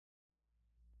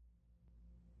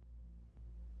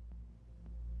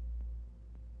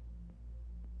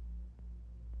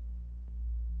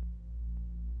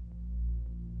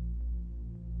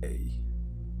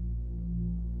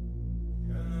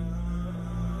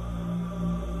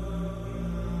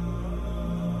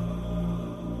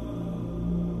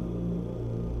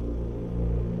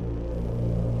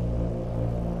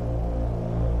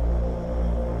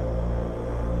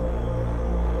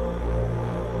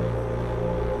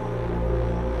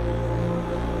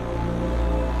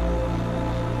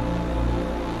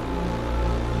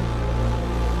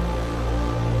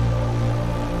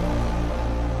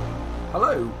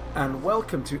Hello, and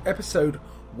welcome to episode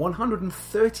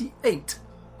 138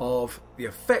 of the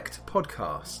Effect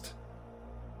Podcast.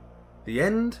 The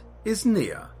end is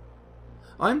near.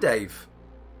 I'm Dave.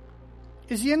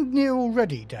 Is the end near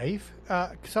already, Dave?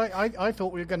 Because I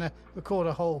thought we were going to record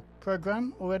a whole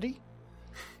programme already.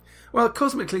 Well,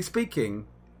 cosmically speaking,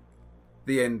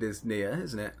 the end is near,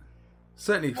 isn't it?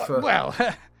 Certainly for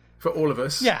all of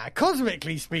us. Yeah,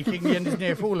 cosmically speaking, the end is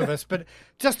near for all of us. But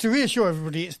just to reassure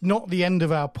everybody, it's not the end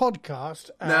of our podcast,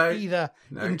 either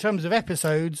in terms of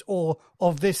episodes or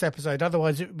of this episode.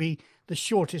 Otherwise, it would be the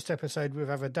shortest episode we've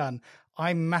ever done.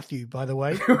 I'm Matthew, by the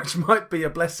way. Which might be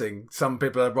a blessing. Some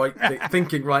people are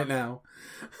thinking right now.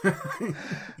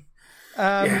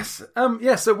 Yes.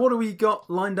 So what do we got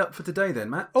lined up for today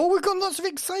then, Matt? Oh, we've got lots of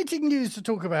exciting news to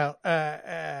talk about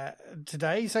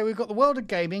today. So we've got the world of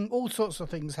gaming. All sorts of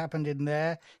things happened in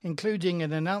there, including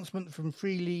an announcement from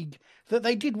Free League that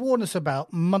they did warn us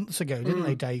about months ago, didn't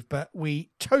they, Dave? But we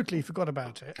totally forgot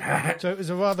about it. So it was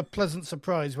a rather pleasant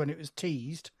surprise when it was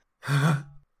teased.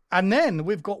 And then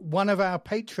we've got one of our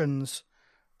patrons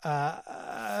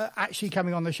actually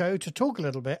coming on the show to talk a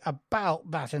little bit about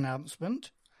that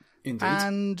announcement. Indeed.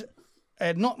 And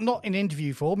not in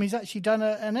interview form, he's actually done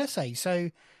an essay. So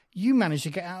you managed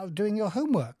to get out of doing your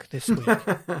homework this week.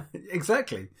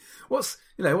 Exactly. What's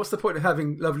the point of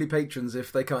having lovely patrons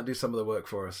if they can't do some of the work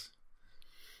for us?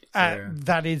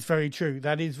 That is very true.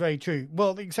 That is very true.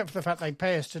 Well, except for the fact they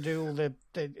pay us to do all the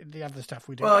other stuff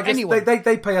we do. Well, I guess anyway,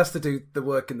 they pay us to do the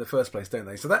work in the first place, don't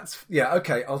they? So that's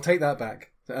okay. I'll take that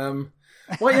back.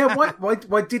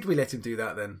 Why did we let him do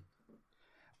that then?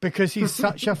 Because he's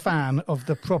such a fan of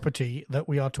the property that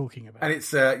we are talking about, and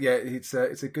it's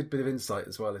a good bit of insight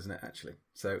as well, isn't it? Actually,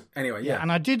 so anyway, yeah.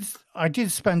 And I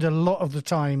did spend a lot of the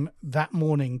time that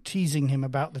morning teasing him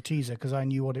about the teaser because I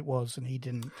knew what it was and he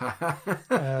didn't,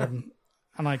 and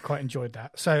I quite enjoyed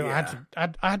that. So yeah.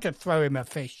 I had to throw him a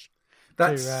fish.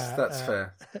 That's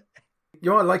fair.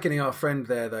 You are likening our friend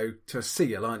there though to a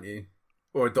seal, aren't you?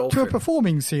 Or a dolphin. To a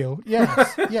performing seal,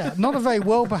 yes. Yeah, not a very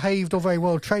well-behaved or very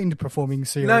well-trained performing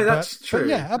seal. No, that's true. But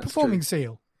yeah, a performing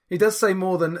seal. He does say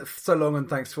more than so long and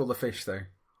thanks for all the fish, though.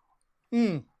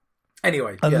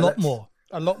 Anyway. A lot more.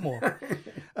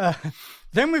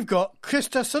 Then we've got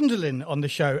Krista Sunderlin on the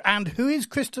show. And who is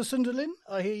Krista Sunderlin,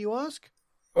 I hear you ask?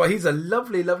 Well, he's a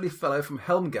lovely, lovely fellow from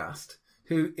Helmgast,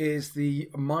 who is the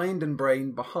mind and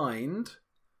brain behind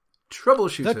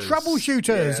Troubleshooters. The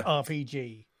Troubleshooters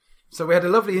RPG. So we had a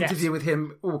lovely interview with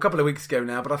him a couple of weeks ago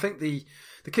now, but I think the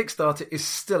Kickstarter is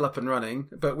still up and running,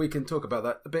 but we can talk about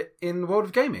that a bit in the world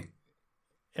of gaming.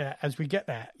 As we get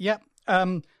there. Yep.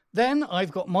 Then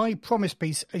I've got my promise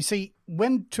piece. You see,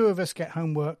 when two of us get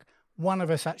homework, one of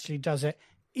us actually does it,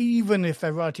 even if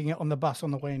they're writing it on the bus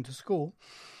on the way into school.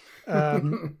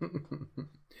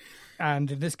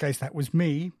 And in this case, that was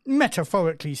me,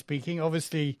 metaphorically speaking.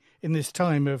 Obviously, in this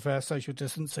time of social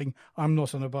distancing, I'm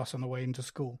not on a bus on the way into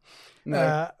school.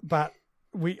 No. But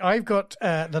I've got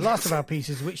the last of our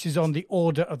pieces, which is on the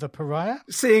Order of the Pariah.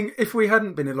 Seeing if we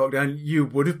hadn't been in lockdown, you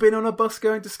would have been on a bus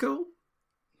going to school?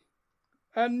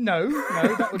 No,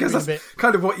 that would be a bit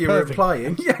kind of what you were perfect.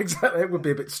 implying. Yeah, exactly. It would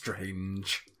be a bit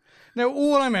strange. No,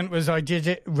 all I meant was I did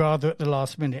it rather at the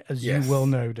last minute, as you well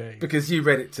know, Dave. Because you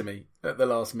read it to me at the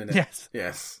last minute.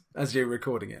 Yes, as you were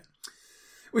recording it.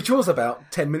 Which was about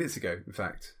 10 minutes ago, in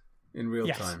fact, in real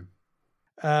time.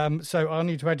 So I'll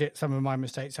need to edit some of my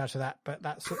mistakes out of that, but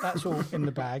that's all in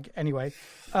the bag anyway.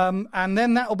 And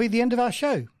then that'll be the end of our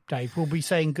show, Dave. We'll be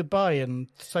saying goodbye and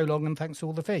so long and thanks to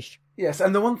all the fish. Yes,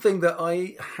 and the one thing that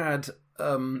I had,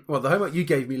 the homework you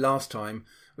gave me last time,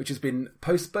 which has been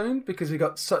postponed because we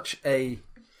got such a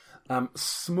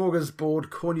smorgasbord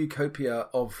cornucopia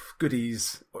of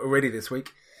goodies already this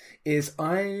week, is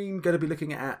I'm going to be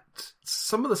looking at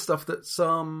some of the stuff that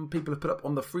some people have put up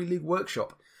on the Free League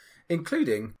Workshop,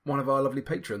 including one of our lovely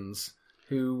patrons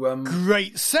who...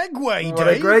 great segue, Dave! What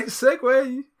a great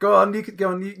segue! Go on, you could go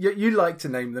on. You like to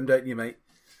name them, don't you, mate?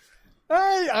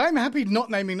 I'm happy not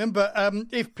naming them, but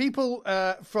if people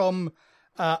from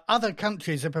other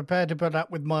countries are prepared to put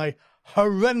up with my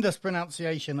horrendous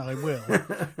pronunciation, I will.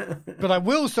 But I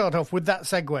will start off with that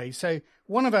segue. So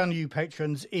one of our new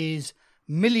patrons is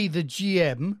Millie, the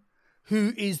GM,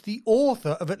 who is the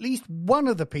author of at least one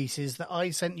of the pieces that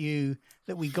I sent you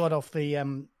that we got off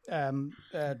the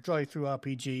Drive-Thru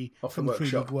RPG from the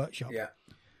Free League Workshop. Yeah.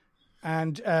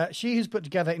 And she has put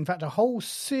together, in fact, a whole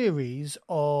series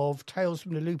of Tales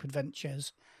from the Loop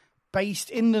adventures based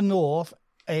in the north,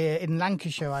 in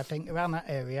Lancashire, I think, around that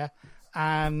area,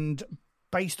 and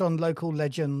based on local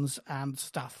legends and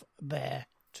stuff there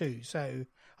too. So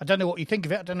I don't know what you think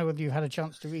of it. I don't know whether you've had a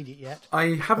chance to read it yet.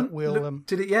 I haven't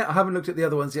looked at it yet. I haven't looked at the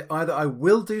other ones yet either. I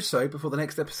will do so before the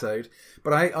next episode.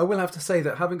 But I will have to say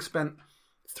that having spent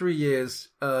 3 years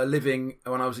living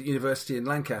when I was at university in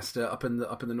Lancaster, up in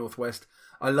the northwest,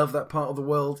 I love that part of the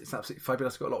world. It's absolutely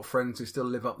fabulous. I've got a lot of friends who still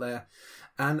live up there,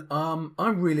 and I'm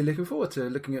really looking forward to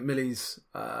looking at Millie's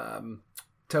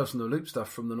Tales from the Loop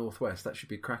stuff from the northwest. That should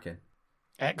be cracking.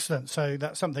 Excellent. So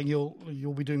that's something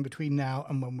you'll be doing between now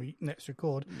and when we next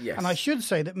record. Yes. And I should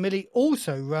say that Millie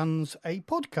also runs a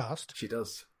podcast. She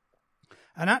does.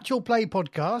 An actual play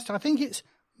podcast. I think it's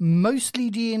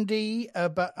mostly D&D,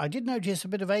 but I did notice a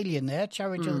bit of Alien there,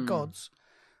 Challenge of the Gods.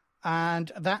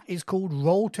 And that is called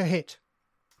Roll to Hit.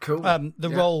 Cool.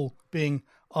 Roll being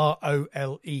ROLE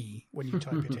when you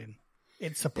type it in.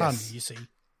 It's a pun, Yes. you see.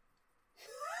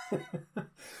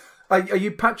 Are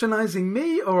you patronising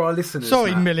me or our listeners?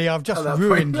 Sorry, Matt? Millie, I've just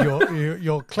ruined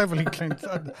your cleverly clenched.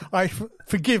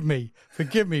 Forgive me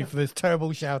for this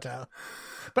terrible shout out.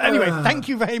 But anyway, thank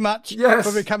you very much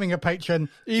for becoming a patron,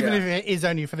 even if it is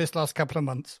only for this last couple of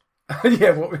months.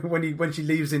 Yeah, when she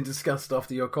leaves in disgust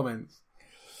after your comments.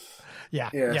 Yeah,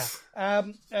 yes.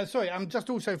 yeah. Sorry, I'm just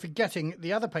also forgetting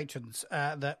the other patrons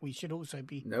that we should also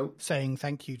be saying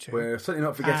thank you to. We're certainly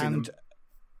not forgetting them.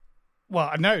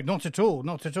 Well, no, not at all,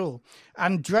 not at all.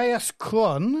 Andreas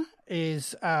Kron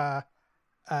is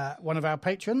one of our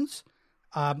patrons.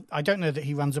 I don't know that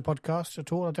he runs a podcast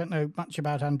at all. I don't know much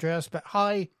about Andreas, but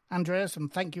hi, Andreas, and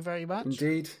thank you very much.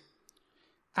 Indeed.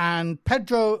 And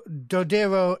Pedro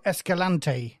Dodero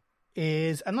Escalante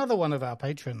is another one of our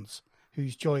patrons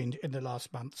who's joined in the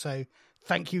last month. So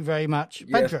thank you very much,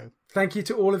 Pedro. Thank you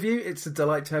to all of you. It's a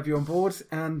delight to have you on board,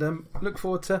 and look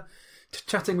forward to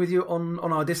chatting with you on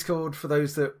our Discord for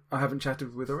those that I haven't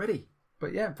chatted with already.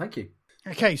 But yeah, thank you.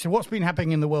 Okay, so what's been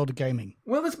happening in the world of gaming?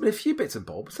 Well, there's been a few bits and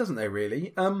bobs, hasn't there,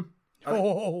 really?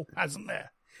 Hasn't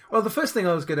there? Well, the first thing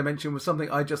I was going to mention was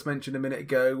something I just mentioned a minute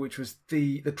ago, which was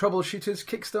the Troubleshooters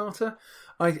Kickstarter.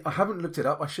 I haven't looked it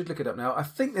up. I should look it up now. I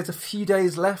think there's a few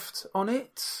days left on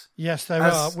it. Yes, there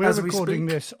are. We're recording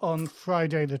this on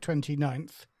Friday the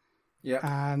 29th. Yeah.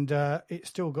 And it's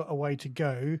still got a way to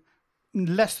go.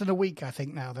 Less than a week, I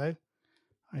think, now, though.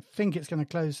 I think it's going to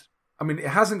close. I mean, it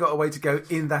hasn't got a way to go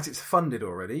in that it's funded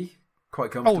already,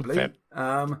 quite comfortably.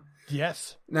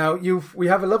 Yes. Now, we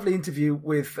have a lovely interview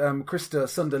with Krista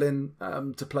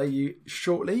Sunderlin to play you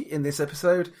shortly in this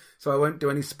episode, so I won't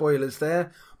do any spoilers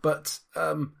there. But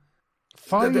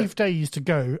 5 days to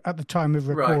go at the time of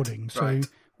recording. Right.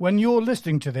 When you're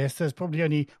listening to this, there's probably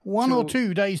only 1 or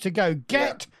 2 days to go.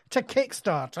 Get to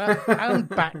Kickstarter and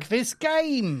back this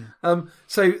game.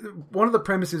 So one of the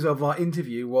premises of our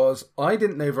interview was I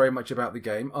didn't know very much about the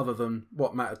game other than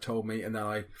what Matt had told me, and then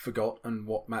I forgot, and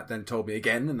what Matt then told me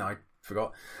again, and I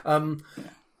forgot. So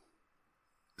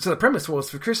the premise was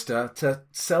for Krista to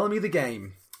sell me the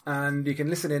game, and you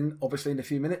can listen in, obviously, in a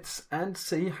few minutes and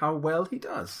see how well he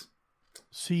does.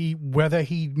 See whether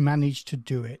he managed to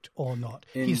do it or not.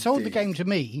 Indeed. He sold the game to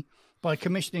me by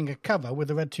commissioning a cover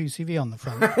with a red 2CV on the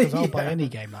front, because I'll buy any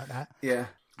game like that. Yeah,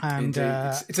 and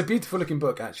it's a beautiful looking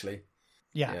book, actually.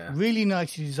 Yeah, really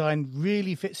nicely designed,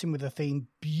 really fits in with the theme,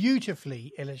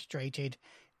 beautifully illustrated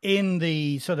in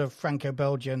the sort of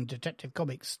Franco-Belgian detective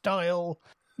comic style.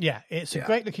 Yeah, it's a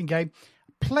great looking game.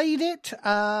 Played it.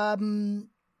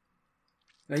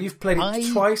 Now, you've played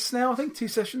it twice now, I think, 2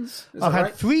 sessions. I've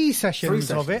had 3 sessions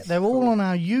of it. They're all on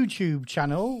our YouTube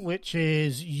channel, which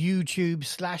is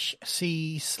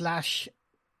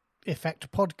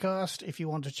YouTube/C/Effect Podcast, if you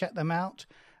want to check them out.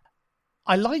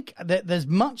 There's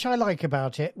much I like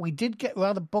about it. We did get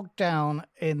rather bogged down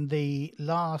in the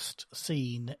last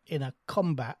scene in a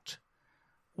combat,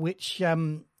 which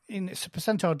it's a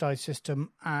percentile dice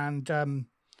system, and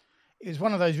it was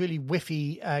one of those really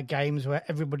whiffy games where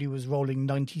everybody was rolling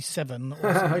 97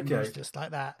 or something just like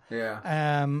that. Yeah.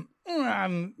 And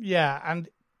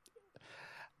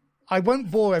I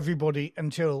won't bore everybody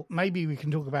until maybe we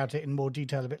can talk about it in more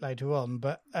detail a bit later on.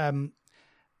 But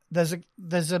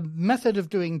there's a method of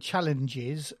doing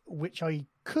challenges which I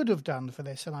could have done for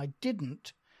this, and I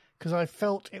didn't because I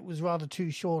felt it was rather too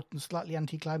short and slightly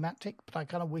anticlimactic. But I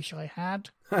kind of wish I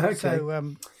had. Okay.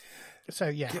 So. So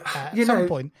yeah, at some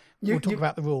point we'll talk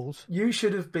about the rules. You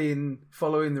should have been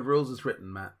following the rules as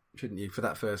written, Matt, shouldn't you, for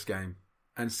that first game,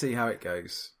 and see how it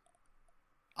goes.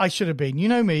 I should have been. You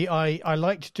know me, I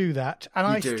like to do that,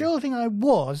 and still think I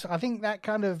was. I think that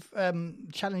kind of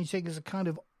challenge thing is a kind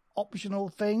of optional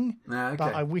thing, okay.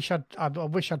 But I wish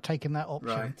I'd taken that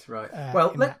option. Right.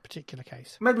 Well, in that particular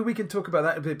case, maybe we can talk about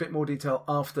that in a bit more detail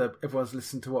after everyone's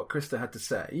listened to what Krista had to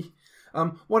say.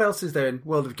 What else is there in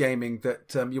World of Gaming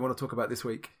that you want to talk about this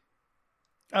week?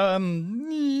 Yeah,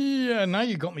 now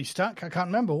you got me stuck. I can't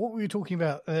remember. What were you talking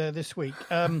about this week?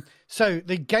 So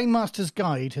the Game Master's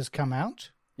Guide has come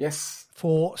out. Yes.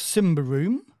 For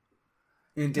Symbaroum.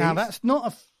 Indeed. Now that's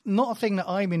not a thing that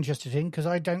I'm interested in because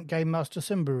I don't Game Master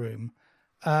Symbaroum.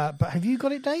 But have you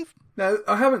got it, Dave? No,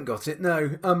 I haven't got it.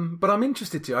 No. But I'm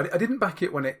interested to. I didn't back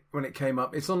it when it came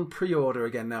up. It's on pre-order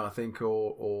again now, I think,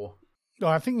 or. Oh,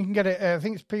 I think you can get it. I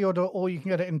think it's pre-order, or you can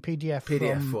get it in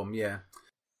PDF. Form, yeah.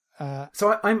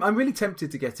 So I'm really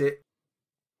tempted to get it.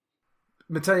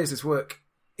 Mateus's work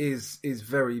is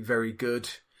very, very good.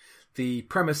 The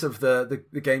premise of the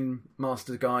Game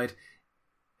Master Guide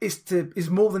is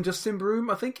more than just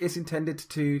Symbaroum. I think it's intended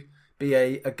to be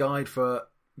a guide for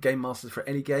game masters for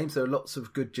any game. So lots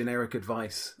of good generic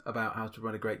advice about how to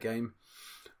run a great game.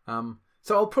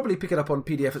 So I'll probably pick it up on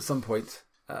PDF at some point.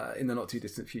 In the not too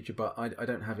distant future, but I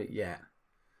don't have it yet.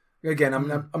 Again,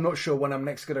 I'm not sure when I'm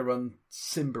next going to run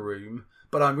Symbaroum,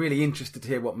 but I'm really interested to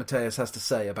hear what Mateus has to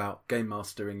say about game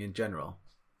mastering in general.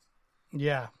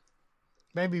 Yeah,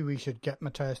 maybe we should get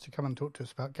Mateus to come and talk to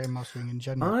us about game mastering in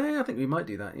general. I think we might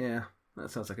do that. Yeah, that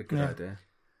sounds like a good idea.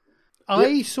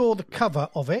 I saw the cover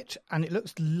of it, and it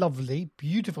looks lovely,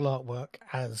 beautiful artwork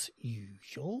as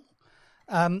usual.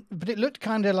 But it looked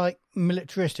kind of like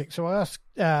militaristic. So I asked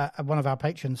one of our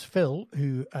patrons, Phil,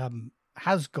 who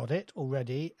has got it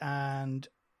already, and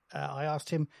I asked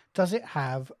him, does it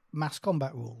have mass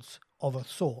combat rules of a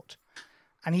sort?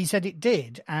 And he said it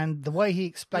did. And the way he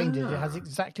explained it has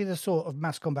exactly the sort of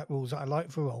mass combat rules that I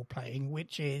like for role-playing,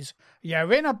 which is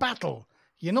you're in a battle.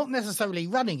 You're not necessarily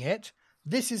running it.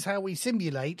 This is how we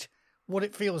simulate what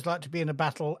it feels like to be in a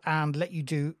battle and let you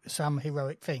do some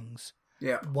heroic things.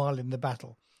 Yeah. While in the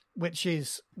battle, which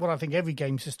is what I think every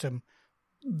game system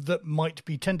that might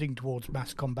be tending towards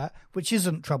mass combat, which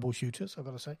isn't troubleshooters, I've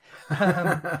got to say.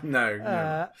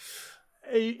 No.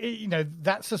 You know,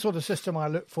 that's the sort of system I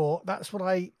look for. That's what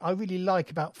I really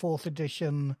like about 4th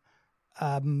edition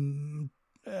Legend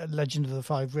of the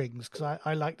Five Rings, because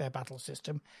I like their battle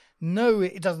system. No,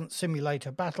 it doesn't simulate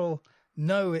a battle.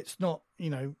 No, it's not,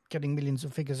 getting millions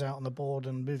of figures out on the board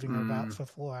and moving them about for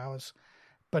 4 hours.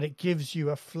 But it gives you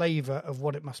a flavour of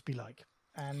what it must be like.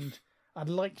 And I'd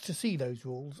like to see those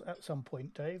rules at some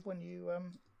point, Dave, when you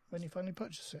finally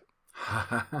purchase it.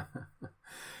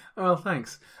 Well,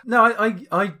 thanks. No,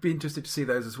 I'd be interested to see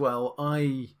those as well.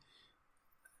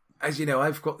 As you know,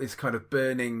 I've got this kind of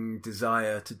burning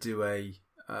desire to do a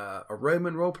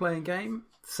Roman role-playing game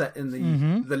set in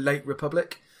the late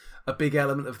Republic. A big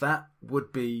element of that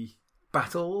would be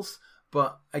battles.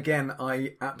 But again,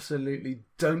 I absolutely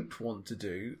don't want to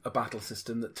do a battle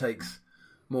system that takes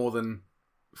more than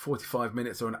 45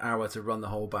 minutes or an hour to run the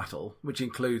whole battle, which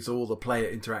includes all the player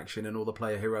interaction and all the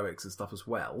player heroics and stuff as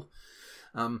well.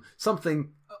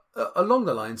 Something along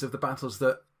the lines of the battles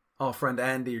that our friend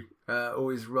Andy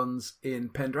always runs in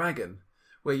Pendragon,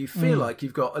 where you feel like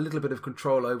you've got a little bit of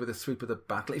control over the sweep of the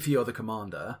battle if you're the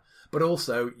commander, but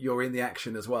also you're in the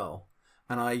action as well.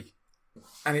 And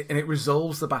it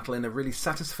resolves the battle in a really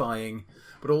satisfying,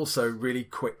 but also really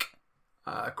quick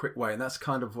way. And that's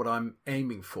kind of what I'm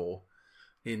aiming for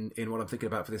in what I'm thinking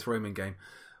about for this Roman game.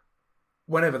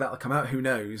 Whenever that'll come out, who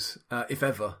knows, if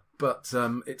ever. But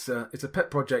it's a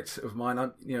pet project of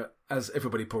mine. As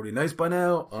everybody probably knows by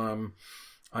now,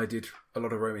 I did a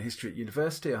lot of Roman history at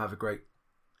university. I have a great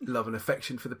love and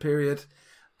affection for the period,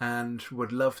 and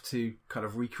would love to kind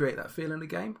of recreate that feel in a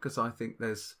game, because I think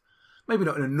there's maybe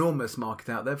not an enormous market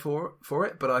out there for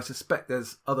it, but I suspect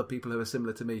there's other people who are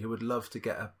similar to me who would love to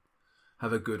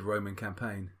have a good Roman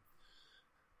campaign.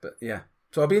 But yeah,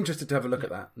 so I'll be interested to have a look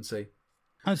at that and see.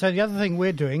 And so the other thing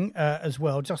we're doing as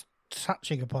well, just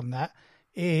touching upon that,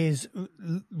 is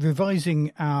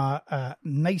revising our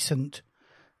nascent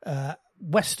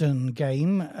Western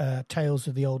game, Tales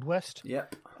of the Old West.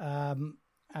 Yep.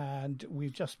 And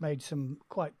we've just made some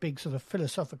quite big sort of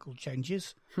philosophical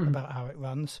changes about how it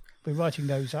runs. We're writing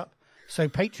those up. So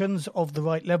patrons of the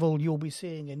right level, you'll be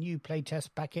seeing a new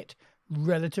playtest packet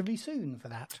relatively soon for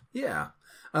that. Yeah.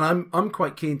 And I'm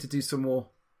quite keen to do some more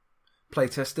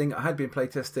playtesting. I had been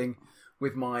playtesting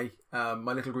with my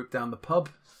my little group down the pub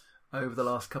over the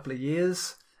last couple of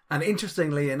years, And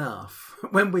interestingly enough,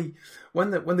 when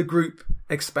the group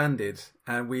expanded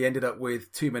and we ended up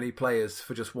with too many players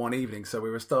for just one evening, so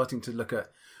we were starting to look at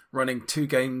running 2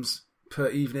 games per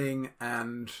evening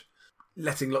and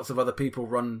letting lots of other people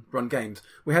run games.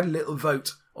 We had a little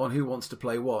vote on who wants to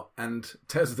play what, and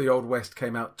Tales of the Old West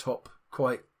came out top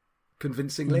quite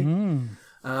convincingly,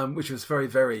 which was very,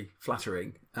 very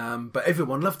flattering. But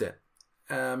everyone loved it.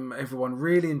 Everyone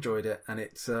really enjoyed it, and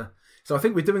it's so I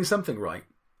think we're doing something right.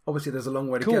 Obviously, there's a long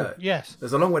way to go. Yes,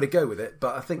 there's a long way to go with it,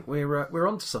 but I think we're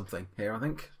onto something here. I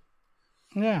think.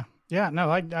 Yeah.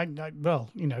 No, I well,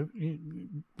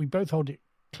 we both hold it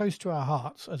close to our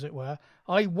hearts, as it were.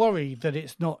 I worry that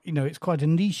it's not, it's quite a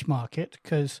niche market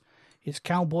because it's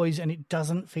cowboys and it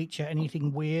doesn't feature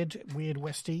anything weird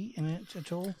Westy in it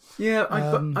at all. Yeah,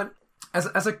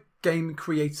 as a game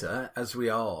creator, as we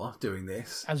are doing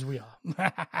this,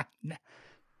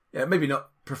 yeah, maybe not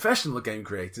professional game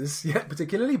creators yet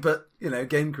particularly, but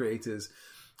game creators.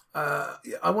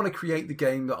 I want to create the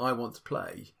game that I want to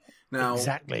play. Now,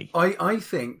 exactly. I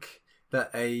think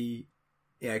that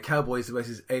cowboys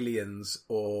versus aliens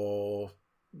or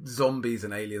zombies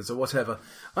and aliens or whatever,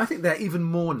 I think they're even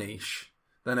more niche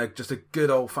than just a good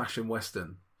old-fashioned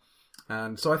Western.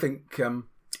 And so I think,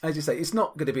 as you say, it's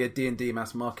not going to be a D&D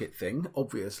mass market thing,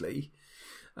 obviously.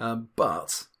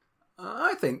 But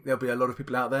I think there'll be a lot of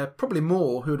people out there, probably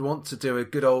more, who would want to do a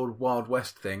good old Wild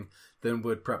West thing than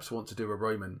would perhaps want to do a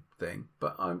Roman thing.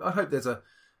 But I hope there's a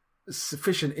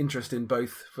sufficient interest in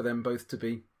both for them both to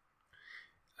be,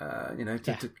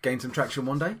 to gain some traction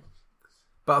one day.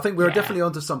 But I think we're definitely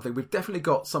onto something. We've definitely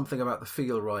got something about the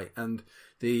feel right, and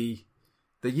the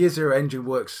Year Zero engine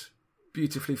works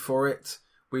beautifully for it.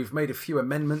 We've made a few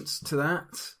amendments to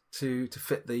that to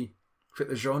fit the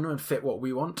genre and fit what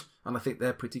we want, and I think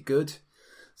they're pretty good.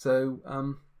 So,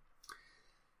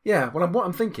 what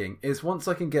I'm thinking is once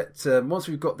I can get once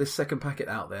we've got this second packet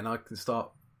out, then I can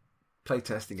start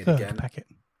playtesting it again.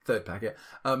 Third packet.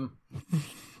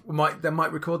 We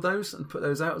might record those and put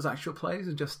those out as actual plays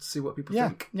and just see what people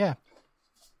think. Yeah.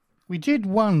 We did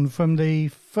one from the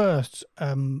first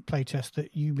playtest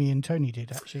that you, me, and Tony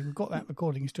did. Actually, we've got that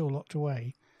recording still locked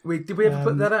away. Did we ever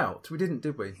put that out? We didn't,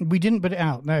 did we? We didn't put it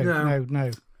out. No.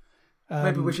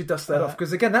 Maybe we should dust that off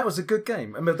because again, that was a good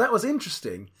game. I mean, that was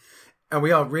interesting, and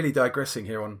we are really digressing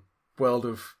here on World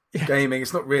of Gaming.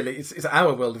 It's not really. It's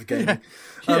our world of gaming.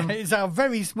 It's our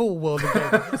very small world of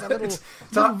gaming.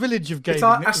 It's our little village of gaming. It's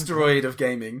our asteroid of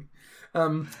gaming.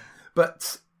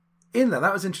 But in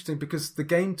that was interesting because the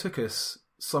game took us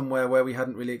somewhere where we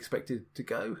hadn't really expected to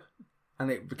go,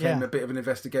 and it became a bit of an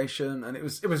investigation, and it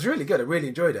was really good. I really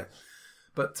enjoyed it.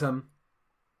 But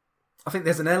I think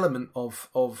there's an element of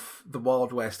the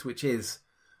Wild West which is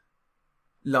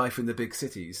life in the big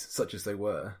cities, such as they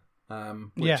were.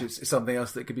 Which is something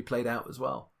else that could be played out as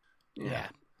well. Yeah.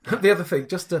 The other thing,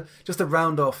 just to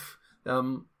round off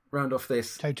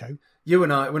this, Toto. You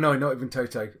and I, well, no, not even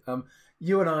Toto.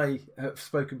 You and I have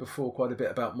spoken before quite a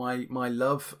bit about my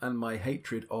love and my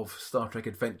hatred of Star Trek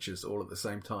Adventures all at the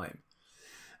same time.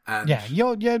 And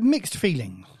you're mixed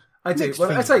feelings. I do.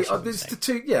 Well, I say it's the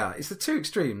two. Yeah, it's the two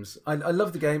extremes. I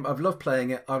love the game. I've loved playing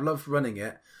it. I've loved running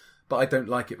it, but I don't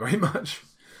like it very much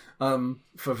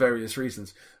for various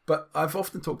reasons. But I've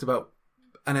often talked about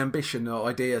an ambition or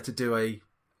idea to do a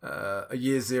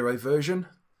Year Zero version,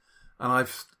 and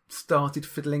I've started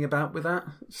fiddling about with that.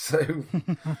 So,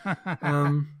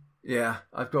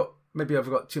 I've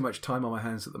got too much time on my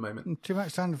hands at the moment. Too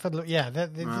much time to fiddle. Yeah,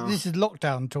 this is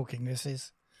lockdown talking. This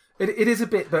is. It is a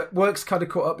bit, but work's kind of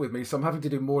caught up with me, so I'm having to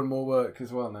do more and more work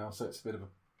as well now. So it's a bit of a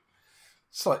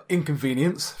slight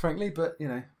inconvenience, frankly. But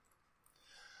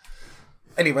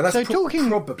anyway, that's probably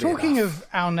talking enough. Of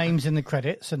our names in the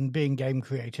credits and being game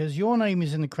creators. Your name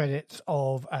is in the credits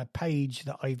of a page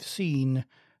that I've seen.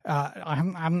 I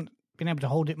haven't been able to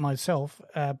hold it myself,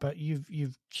 but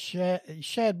you've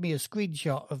shared me a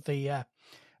screenshot of the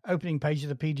opening page of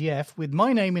the PDF with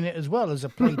my name in it as well as a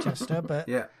playtester. But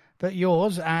But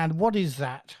yours, and what is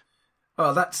that?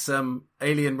 Oh, that's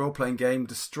alien role-playing game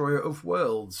Destroyer of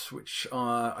Worlds, which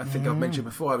I think I've mentioned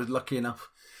before. I was lucky enough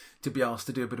to be asked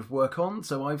to do a bit of work on,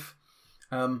 so I've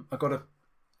got an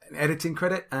editing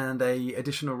credit and a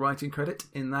additional writing credit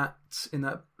in that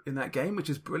game,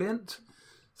 which is brilliant.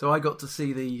 So I got to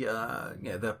see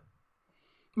the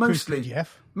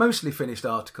mostly finished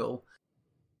article,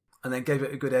 and then gave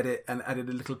it a good edit and added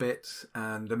a little bit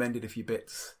and amended a few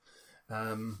bits.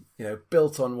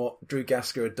 Built on what Drew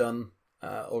Gasker had done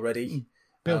already.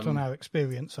 Built on our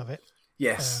experience of it.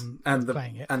 Yes, and the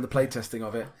playtesting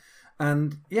of it.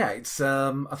 And it's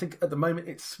I think at the moment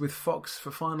it's with Fox for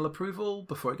final approval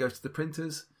before it goes to the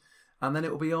printers. and then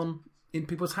it will be in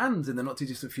people's hands in the not too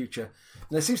distant future.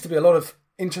 And there seems to be a lot of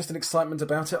interest and excitement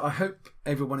about it. I hope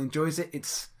everyone enjoys it.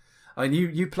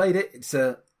 You played it. It's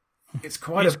a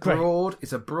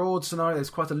broad scenario. There's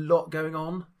quite a lot going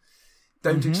on.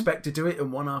 Don't expect to do it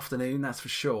in one afternoon, that's for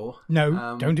sure.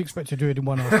 No, don't expect to do it in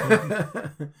one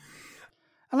afternoon.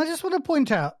 And I just want to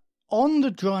point out, on the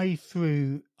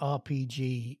drive-through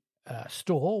RPG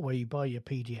store where you buy your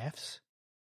PDFs,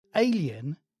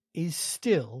 Alien is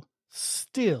still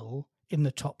in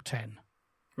the top 10.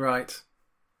 Right.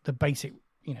 The basic,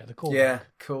 the core. Yeah,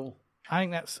 cool. I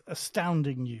think that's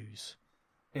astounding news.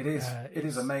 It is. It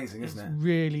is amazing, isn't it? It's a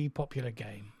really popular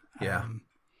game. Yeah.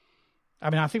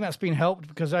 I think that's been helped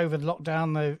because over the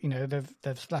lockdown,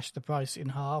 they've slashed the price in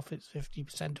half. It's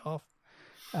 50% off.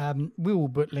 We will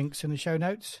put links in the show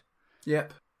notes.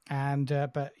 Yep. And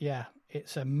but yeah,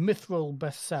 it's a Mithril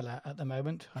bestseller at the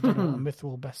moment. I don't know what a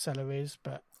Mithril bestseller is,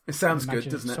 but it sounds good,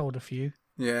 doesn't it? Sold a few.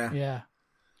 Yeah. Yeah.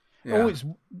 Yeah. It's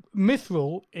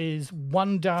Mithril is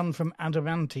one down from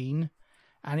adamantine,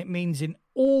 and it means in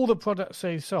all the products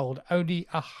they've sold, only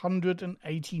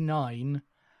 189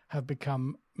 have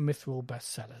become Mithril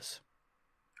bestsellers.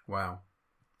 Wow.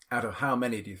 Out of how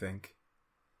many do you think?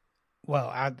 Well,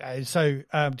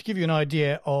 to give you an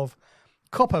idea of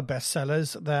copper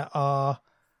bestsellers, there are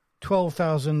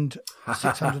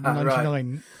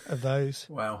 12,699 of those.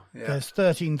 Wow. Yeah. There's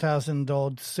 13,000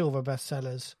 odd silver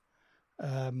bestsellers.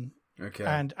 Okay.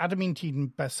 And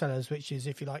adamantine bestsellers, which is,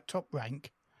 if you like, top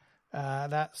rank,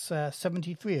 that's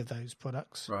 73 of those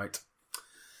products. Right.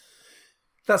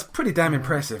 That's pretty damn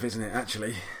impressive, isn't it,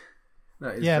 actually?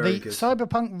 That is very good.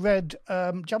 Cyberpunk Red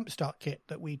Jumpstart kit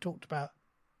that we talked about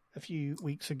a few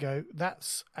weeks ago,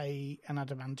 that's an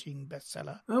adamantine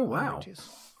bestseller. Oh, wow.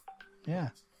 Yeah,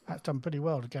 that's done pretty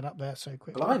well to get up there so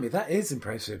quickly. Blimey, that is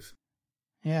impressive.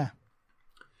 Yeah.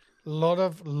 A lot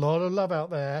of love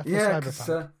out there for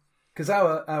Cyberpunk. Because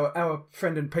our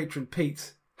friend and patron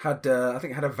Pete had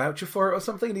had a voucher for it or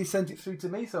something, and he sent it through to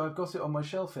me, so I've got it on my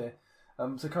shelf here.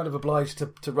 So kind of obliged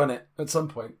to run it at some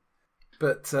point.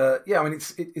 But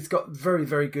it's got very,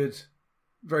 very good,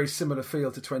 very similar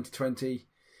feel to 2020.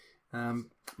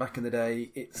 Back in the day,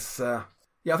 it's I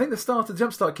think the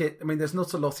Jumpstart kit. I mean, there's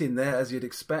not a lot in there as you'd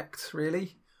expect,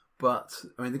 really. But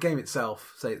I mean, the game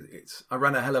itself, I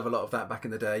ran a hell of a lot of that back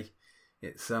in the day.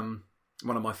 It's one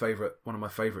of my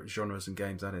favorite genres and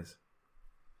games. That is.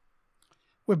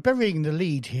 We're burying the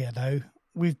lead here, though.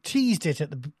 We've teased it at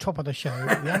the top of the show. We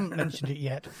haven't mentioned it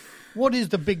yet. What is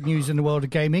the big news in the world of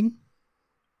gaming?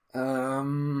 Well,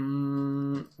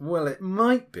 it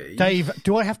might be. Dave,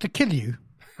 do I have to kill you?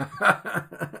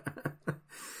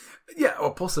 Yeah,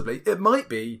 or possibly. It might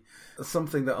be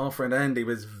something that our friend Andy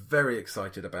was very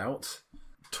excited about.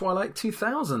 Twilight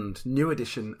 2000, new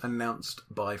edition announced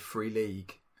by Free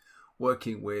League,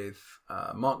 working with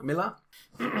Mark Miller.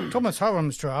 Thomas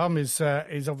Harumstrom is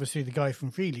obviously the guy from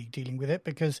Free League dealing with it,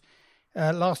 because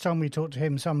last time we talked to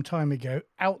him some time ago,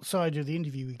 outside of the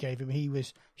interview we gave him, he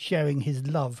was sharing his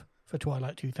love for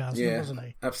Twilight 2000, wasn't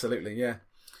he? Absolutely, yeah.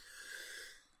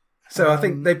 So I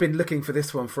think they've been looking for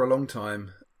this one for a long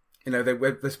time. You know,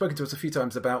 they've spoken to us a few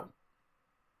times about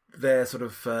their sort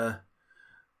of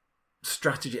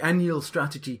annual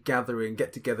strategy gathering,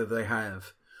 get-together they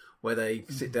have, where they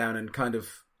sit down and kind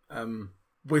of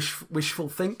wishful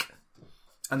think,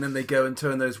 and then they go and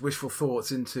turn those wishful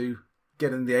thoughts into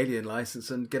getting the Alien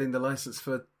license and getting the license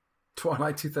for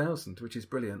Twilight 2000, which is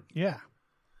brilliant. Yeah.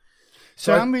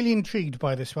 So I'm really intrigued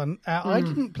by this one. I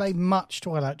didn't play much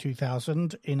Twilight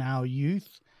 2000 in our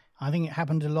youth. I think it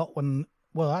happened a lot when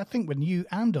you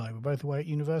and I were both away at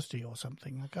university or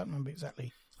something. I can't remember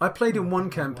exactly. I played in one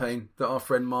campaign that our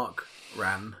friend Mark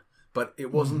ran, but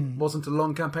it wasn't a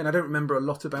long campaign. I don't remember a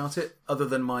lot about it, other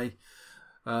than my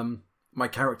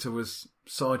character was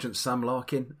Sergeant Sam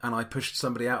Larkin, and I pushed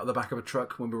somebody out of the back of a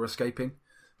truck when we were escaping.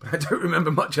 But I don't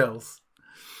remember much else.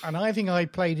 And I think I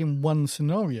played in one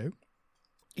scenario,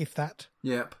 if that.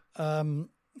 Yep.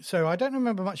 So I don't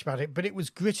remember much about it, but it was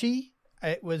gritty.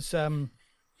 It was.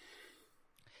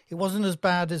 It wasn't as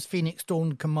bad as Phoenix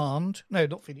Dawn Command. No,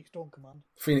 not Phoenix Dawn Command.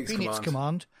 Phoenix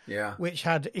Command. Yeah. Which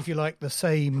had, if you like, the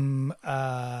same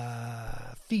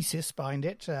thesis behind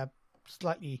it.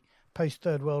 Slightly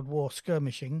post-Third World War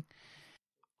skirmishing.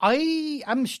 I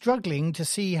am struggling to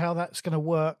see how that's going to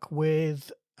work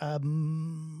with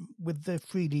the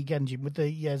Free League engine, with the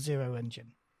Year Zero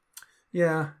engine.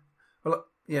 Yeah. Well,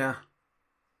 yeah.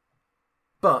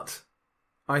 But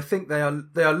I think they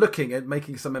are looking at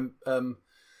making some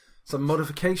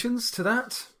modifications to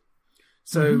that.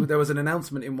 So there was an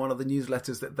announcement in one of the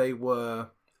newsletters that they were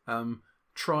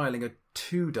trialling a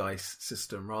 2-dice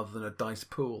system rather than a dice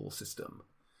pool system.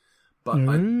 But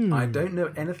I don't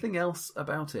know anything else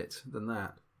about it than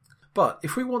that. But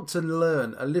if we want to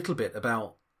learn a little bit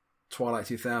about Twilight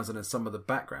 2000 and some of the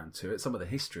background to it, some of the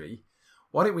history,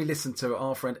 why don't we listen to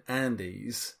our friend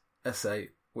Andy's essay,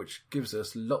 which gives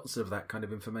us lots of that kind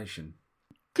of information.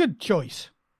 Good choice.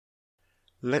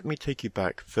 Let me take you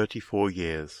back 34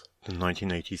 years to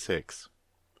 1986.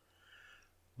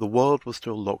 The world was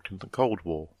still locked in the Cold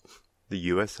War. The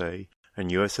USA and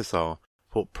USSR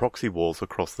fought proxy wars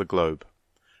across the globe.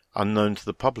 Unknown to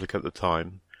the public at the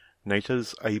time,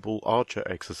 NATO's Able Archer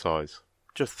exercise,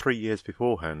 just 3 years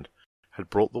beforehand, had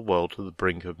brought the world to the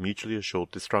brink of mutually assured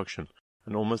destruction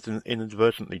and almost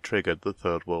inadvertently triggered the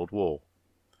Third World War.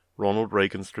 Ronald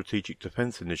Reagan's Strategic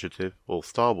Defense Initiative, or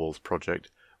Star Wars project,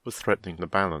 was threatening the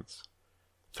balance.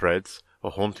 Threads,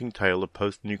 a haunting tale of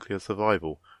post-nuclear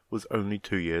survival, was only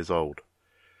 2 years old.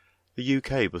 The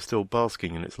UK was still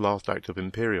basking in its last act of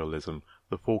imperialism,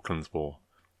 the Falklands War.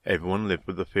 Everyone lived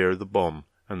with the fear of the bomb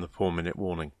and the 4-minute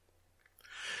warning.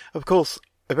 Of course,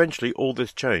 eventually all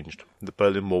this changed. The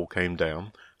Berlin Wall came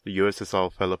down, the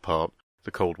USSR fell apart,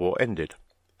 the Cold War ended.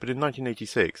 But in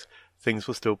 1986, things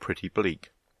were still pretty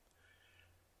bleak.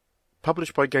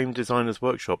 Published by Game Designers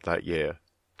Workshop that year,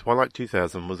 Twilight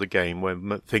 2000 was a game where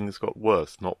things got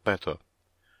worse, not better.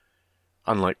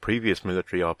 Unlike previous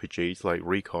military RPGs like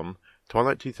Recon,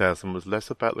 Twilight 2000 was less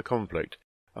about the conflict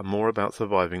and more about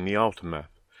surviving the aftermath,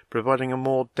 providing a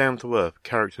more down-to-earth,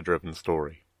 character-driven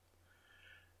story.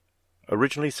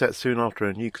 Originally set soon after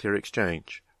a nuclear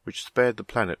exchange, which spared the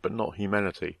planet but not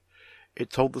humanity,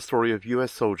 it told the story of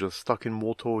US soldiers stuck in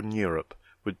war-torn Europe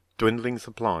with dwindling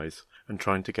supplies and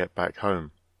trying to get back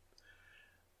home.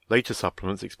 Later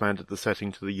supplements expanded the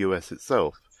setting to the US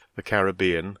itself, the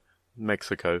Caribbean,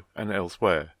 Mexico, and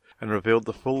elsewhere, and revealed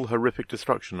the full horrific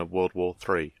destruction of World War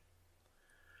III.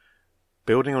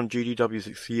 Building on GDW's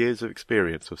 6 years of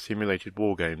experience of simulated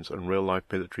war games and real-life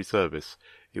military service,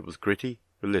 it was gritty,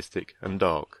 realistic, and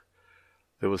dark.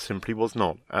 There was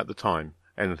not, at the time,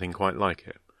 anything quite like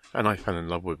it, and I fell in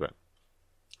love with it.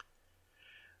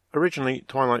 Originally,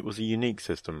 Twilight was a unique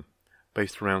system,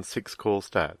 based around 6 core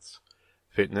stats: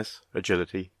 fitness,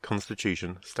 agility,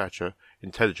 constitution, stature,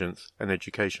 intelligence, and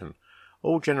education,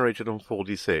 all generated on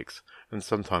 4d6 and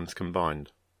sometimes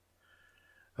combined.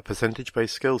 A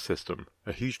percentage-based skill system,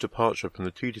 a huge departure from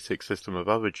the 2d6 system of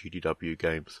other GDW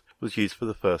games, was used for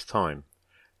the first time.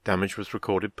 Damage was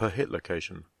recorded per hit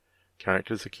location.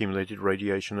 Characters accumulated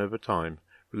radiation over time,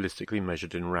 realistically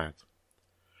measured in rad.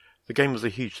 The game was a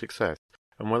huge success,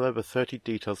 and well over 30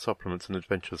 detailed supplements and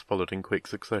adventures followed in quick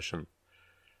succession.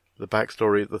 The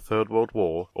backstory of the Third World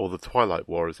War, or the Twilight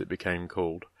War as it became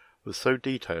called, was so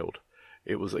detailed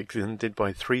it was extended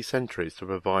by 3 centuries to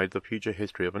provide the future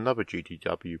history of another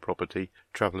GDW property,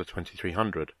 Traveller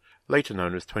 2300, later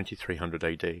known as 2300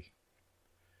 AD.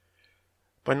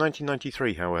 By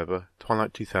 1993, however,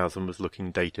 Twilight 2000 was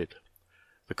looking dated.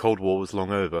 The Cold War was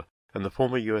long over, and the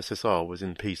former USSR was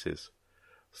in pieces.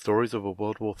 Stories of a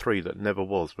World War III that never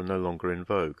was were no longer in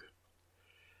vogue.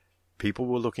 People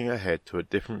were looking ahead to a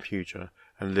different future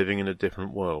and living in a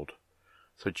different world.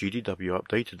 So GDW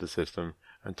updated the system,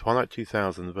 and Twilight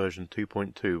 2000 version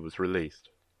 2.2 was released.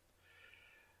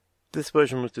 This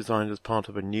version was designed as part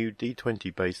of a new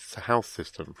D20-based house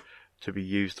system to be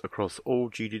used across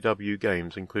all GDW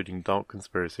games, including Dark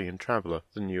Conspiracy and Traveller,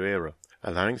 the New Era,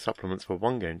 allowing supplements for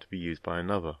one game to be used by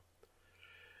another.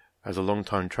 As a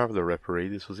long-time Traveller referee,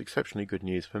 this was exceptionally good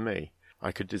news for me.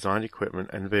 I could design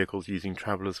equipment and vehicles using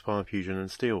Traveller's Fire Fusion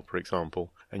and Steel, for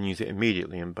example, and use it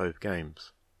immediately in both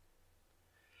games.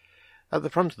 At the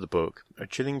front of the book, a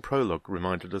chilling prologue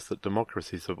reminded us that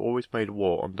democracies have always made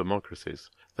war on democracies,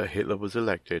 that Hitler was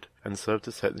elected, and served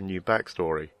to set the new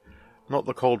backstory. Not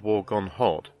the Cold War gone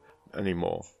hot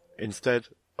anymore. Instead,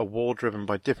 a war driven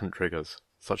by different triggers,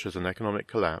 such as an economic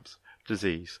collapse,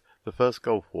 disease, the First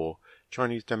Gulf War,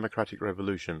 Chinese Democratic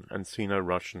Revolution, and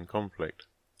Sino-Russian conflict.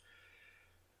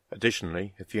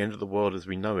 Additionally, if the end of the world as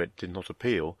we know it did not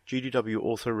appeal, GDW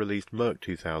also released Merc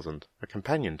 2000, a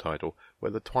companion title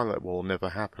where the Twilight War never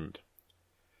happened.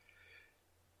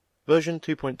 Version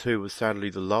 2.2 was sadly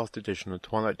the last edition of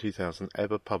Twilight 2000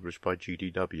 ever published by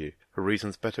GDW. For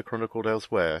reasons better chronicled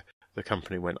elsewhere, the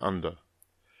company went under.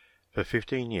 For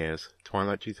 15 years,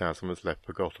 Twilight 2000 was left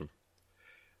forgotten.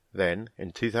 Then,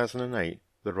 in 2008,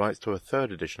 the rights to a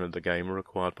third edition of the game were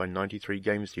acquired by 93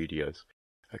 Game Studios,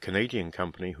 a Canadian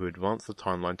company who advanced the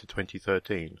timeline to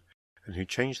 2013, and who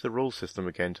changed the rule system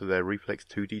again to their Reflex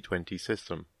 2D20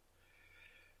 system.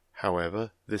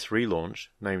 However, this relaunch,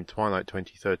 named Twilight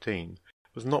 2013,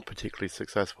 was not particularly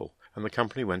successful, and the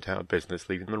company went out of business,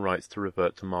 leaving the rights to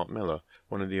revert to Mark Miller,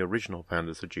 one of the original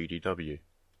founders of GDW.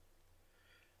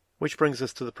 Which brings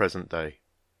us to the present day.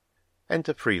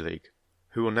 Enter Free League,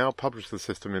 who will now publish the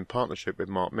system in partnership with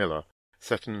Mark Miller,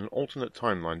 set in an alternate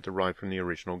timeline derived from the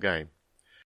original game.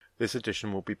 This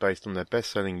edition will be based on their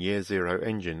best-selling Year Zero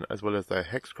engine, as well as their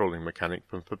hex-crawling mechanic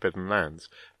from Forbidden Lands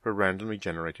for randomly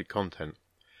generated content.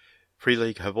 Free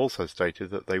League have also stated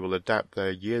that they will adapt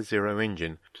their Year Zero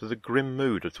engine to the grim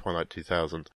mood of Twilight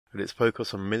 2000 and its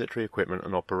focus on military equipment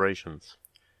and operations.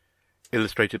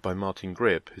 Illustrated by Martin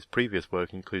Grip, whose previous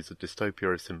work includes the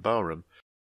dystopia of Symbaroum,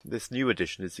 this new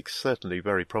edition is certainly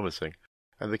very promising,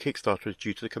 and the Kickstarter is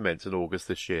due to commence in August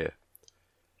this year.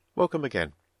 Welcome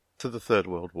again to the Third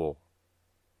World War.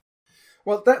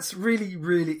 Well, that's really,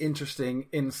 really interesting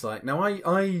insight. Now,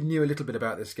 I knew a little bit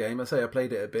about this game. I say I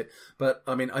played it a bit, but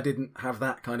I mean, I didn't have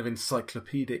that kind of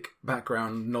encyclopedic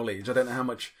background knowledge. I don't know how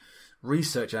much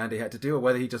research Andy had to do, or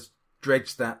whether he just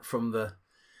dredged that from the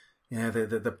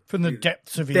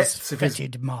depths of his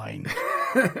fetid mind,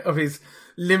 of his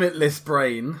limitless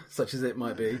brain, such as it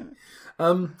might be.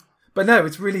 But no,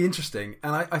 it's really interesting,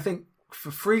 and I think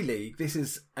for Free League, this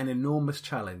is an enormous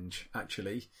challenge,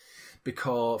 actually.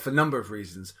 Because for a number of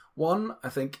reasons. One, I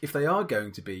think if they are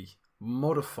going to be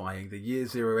modifying the Year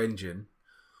Zero engine,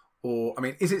 or, I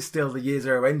mean, is it still the Year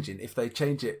Zero engine if they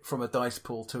change it from a dice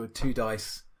pool to a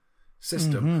 2-dice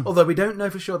system? Mm-hmm. Although we don't know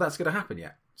for sure that's going to happen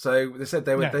yet. So they said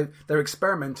they're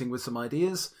experimenting with some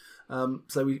ideas.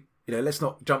 So we, let's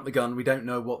not jump the gun. We don't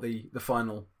know what the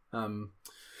final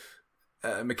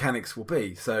mechanics will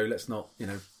be. So let's not,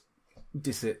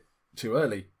 diss it too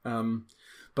early. I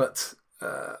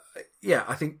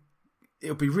think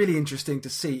it'll be really interesting to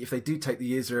see if they do take the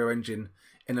Year Zero engine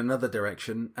in another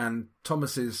direction. And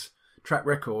Thomas's track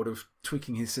record of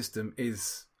tweaking his system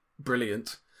is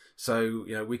brilliant. So,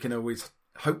 we can always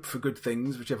hope for good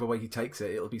things, whichever way he takes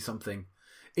it. It'll be something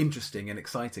interesting and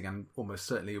exciting, and almost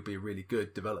certainly it'll be a really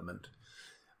good development.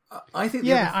 I think.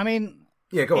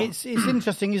 Yeah, go on. It's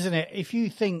interesting, isn't it? If you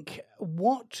think,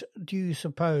 what do you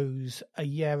suppose a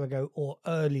year ago or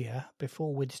earlier,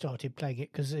 before we'd started playing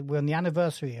it, because we're on the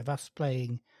anniversary of us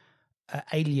playing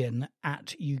Alien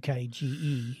at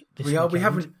UKGE this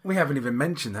weekend. We haven't even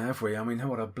mentioned that, have we? I mean,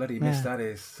 what a bloody miss that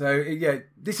is. So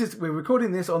we're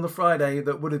recording this on the Friday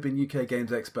that would have been UK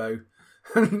Games Expo.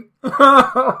 Don't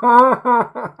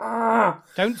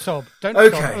sob. Okay.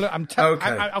 Sob. Look,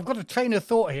 I've got a train of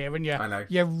thought here, and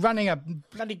you're running a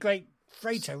bloody great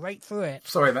freighter right through it.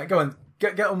 Sorry, mate. Go on.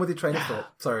 Get on with your train of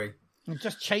thought. Sorry.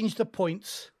 Just change the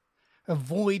points.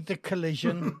 Avoid the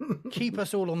collision. Keep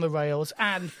us all on the rails.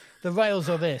 And the rails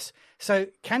are this. So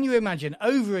can you imagine,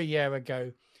 over a year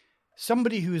ago,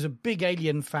 somebody who is a big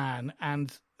Alien fan,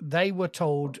 and they were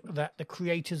told that the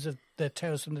creators of the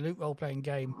Tales from the Loop role-playing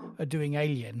game are doing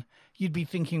Alien, you'd be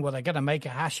thinking, well, they're going to make a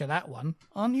hash of that one,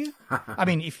 aren't you? I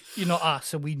mean, if you're not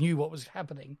us, and we knew what was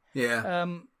happening. Yeah.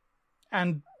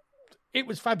 And it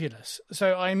was fabulous.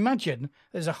 So I imagine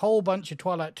there's a whole bunch of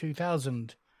Twilight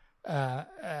 2000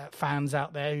 fans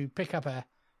out there who pick up a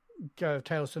Go of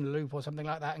Tales from the Loop or something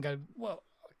like that and go, well,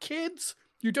 kids,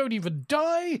 you don't even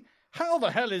die? How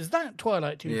the hell is that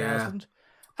Twilight 2000? Yeah.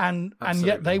 And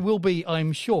yet they will be,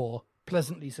 I'm sure,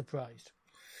 pleasantly surprised.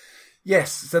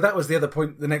 Yes, so that was the other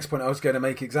point, the next point I was going to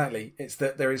make exactly. It's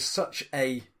that there is such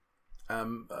a,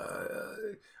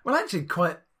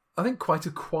 quite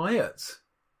a quiet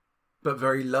but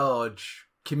very large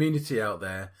community out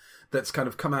there that's kind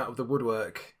of come out of the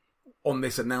woodwork on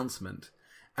this announcement.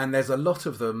 And there's a lot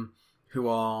of them who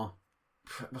are,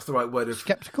 what's the right word?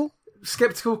 Skeptical,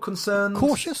 concerned.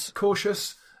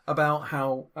 Cautious about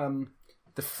how the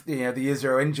Year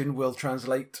Zero engine will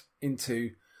translate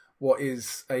into what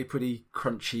is a pretty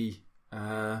crunchy,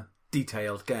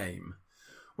 detailed game.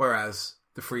 Whereas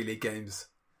the Free League games,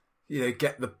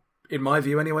 in my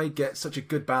view anyway, get such a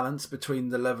good balance between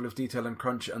the level of detail and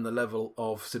crunch and the level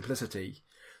of simplicity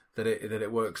that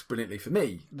it works brilliantly for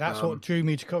me. That's what drew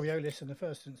me to Coriolis in the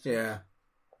first instance. Yeah.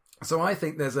 So I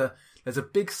think there's a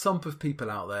big sump of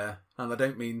people out there, and I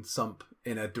don't mean sump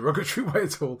in a derogatory way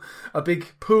at all, a big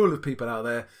pool of people out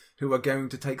there who are going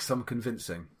to take some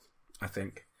convincing, I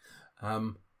think.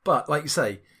 But like you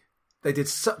say, they did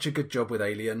such a good job with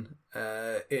Alien.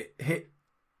 It hit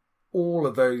all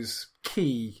of those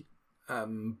key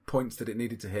points that it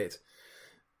needed to hit.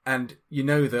 And you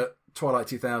know that Twilight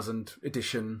 2000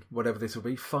 edition, whatever this will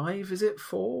be, 5, is it?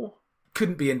 4?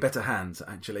 Couldn't be in better hands,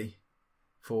 actually,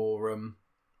 for a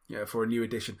new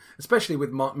edition. Especially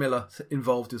with Mark Miller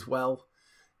involved as well.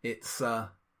 It's, the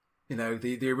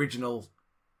original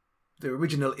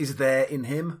is there in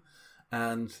him.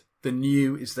 And the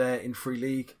new is there in Free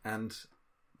League, and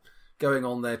going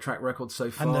on their track record so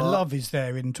far. And the love is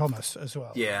there in Thomas as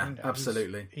well. Yeah,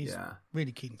 absolutely. He's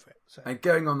really keen for it. So. And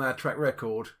going on their track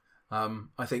record,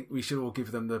 I think we should all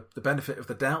give them the benefit of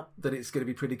the doubt that it's going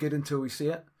to be pretty good until we see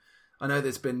it. I know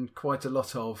there's been quite a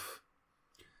lot of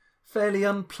fairly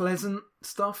unpleasant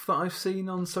stuff that I've seen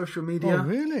on social media. Oh,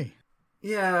 really?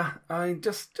 Yeah, I mean,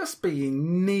 just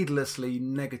being needlessly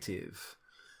negative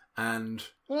and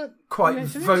quite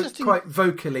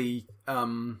vocally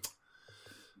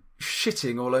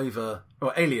shitting all over,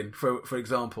 or Alien, for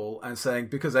example, and saying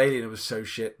because Alien was so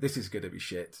shit, this is going to be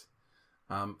shit,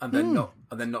 and then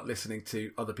not listening to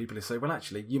other people who say, well,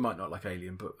 actually, you might not like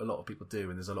Alien, but a lot of people do,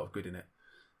 and there's a lot of good in it.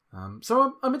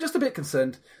 So I'm just a bit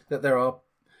concerned that there are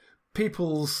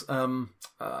people's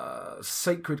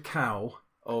sacred cow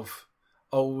of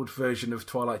old version of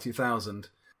Twilight 2000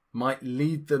 might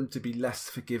lead them to be less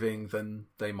forgiving than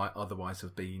they might otherwise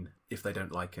have been if they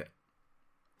don't like it.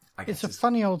 It's a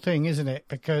funny old thing, isn't it?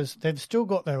 Because they've still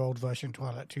got their old version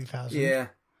Twilight 2000. Yeah.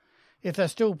 If they're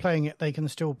still playing it, they can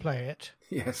still play it.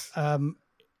 Yes.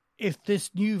 If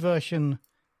this new version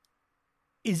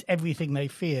is everything they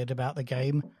feared about the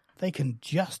game, they can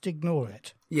just ignore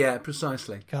it. Yeah,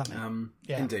 precisely. Can't they?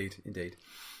 Yeah. Indeed.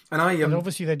 And and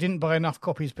obviously they didn't buy enough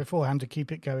copies beforehand to keep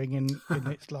it going in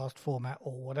its last format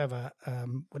or whatever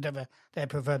their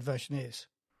preferred version is.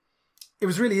 It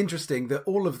was really interesting that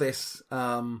all of this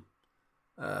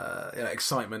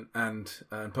excitement and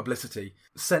publicity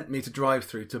sent me to drive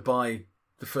through to buy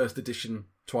the first edition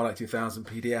Twilight 2000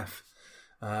 PDF.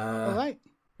 All right.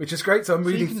 Which is great. So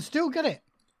you can still get it.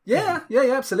 Yeah,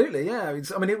 absolutely. Yeah,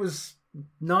 it was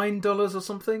 $9 or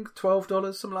something,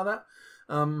 $12, something like that.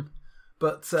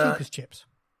 But cheap as chips.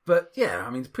 But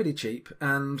yeah, it's pretty cheap,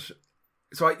 and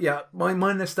so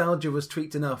my nostalgia was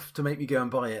tweaked enough to make me go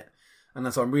and buy it,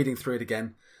 and so I'm reading through it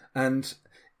again, and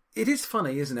it is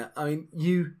funny, isn't it?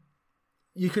 You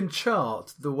can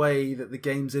chart the way that the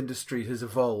games industry has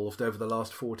evolved over the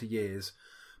last 40 years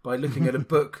by looking at a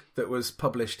book that was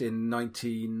published in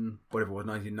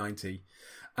 1990,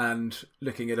 and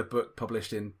looking at a book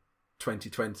published in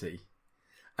 2020,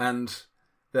 and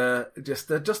the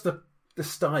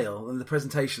style and the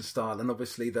presentation style, and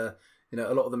obviously a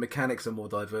lot of the mechanics are more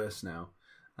diverse now.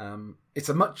 It's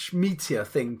a much meatier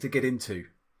thing to get into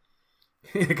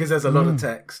because there's a lot of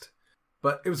text.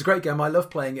 But it was a great game. I love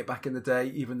playing it back in the day,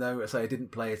 even though I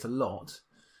didn't play it a lot.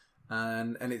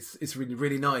 And it's really,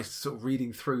 really nice sort of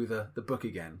reading through the book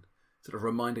again, sort of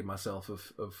reminding myself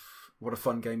of what a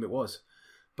fun game it was.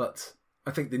 But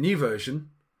I think the new version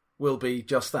will be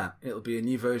just that. It'll be a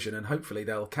new version, and hopefully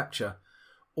they'll capture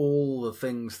all the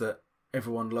things that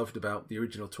everyone loved about the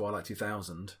original Twilight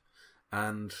 2000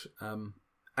 and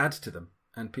add to them,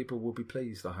 and people will be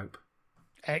pleased, I hope.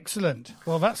 Excellent.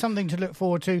 Well, that's something to look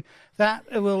forward to. That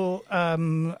will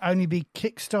only be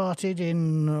kickstarted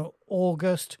in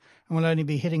August and will only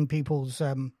be hitting people's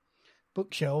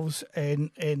bookshelves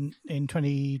in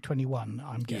 2021,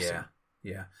 I'm guessing.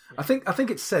 Yeah. I think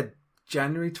it said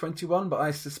January 21, but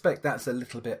I suspect that's a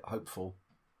little bit hopeful.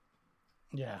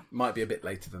 Yeah. Might be a bit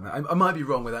later than that. I might be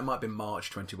wrong with that. It might be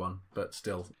March 21, but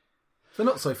still. So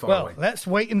not so far away. Well, let's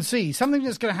wait and see. Something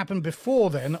that's going to happen before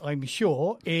then, I'm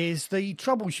sure, is the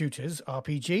Troubleshooters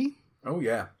RPG. Oh,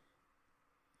 yeah.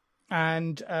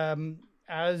 And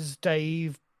as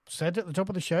Dave said at the top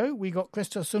of the show, we got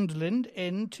Krista Sunderland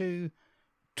in to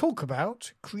talk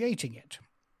about creating it.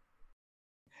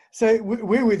 So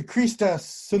we're with Krista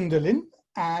Sunderland,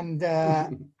 and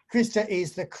Krista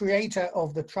is the creator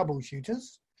of the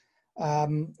Troubleshooters,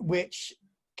 which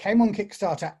came on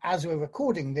Kickstarter as we're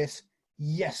recording this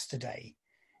yesterday.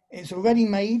 It's already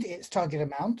made its target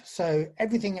amount, so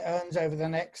everything it earns over the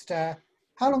next...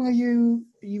 how long are you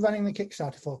running the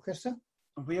Kickstarter for, Krista?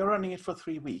 We are running it for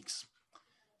 3 weeks.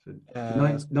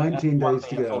 19 days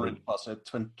to go. Already passed,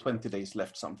 20 days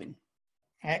left, something.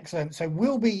 Excellent. So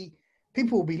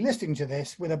people will be listening to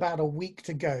this with about a week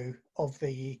to go of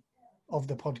the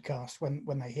podcast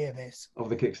when they hear this. Of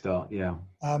the Kickstart, yeah.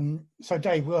 So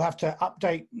Dave, we'll have to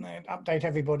update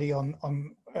everybody on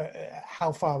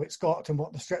how far it's got and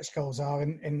what the stretch goals are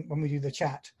in when we do the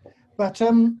chat. But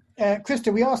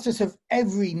Krista, we asked this of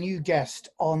every new guest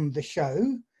on the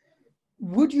show.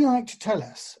 Would you like to tell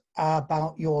us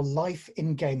about your life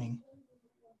in gaming?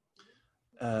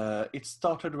 It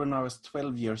started when I was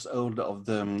 12 years old of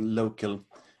the local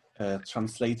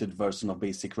translated version of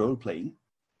basic role-playing.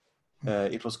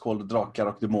 It was called Drakar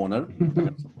och Demoner,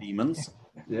 Demons.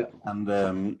 Yeah.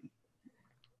 And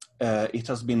it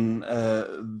has been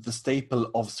the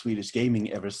staple of Swedish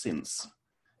gaming ever since.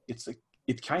 It's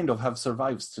it kind of have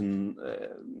survived since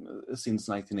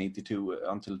 1982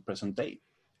 until present day.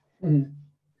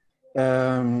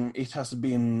 It has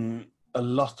been a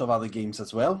lot of other games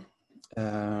as well,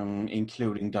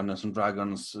 including Dungeons and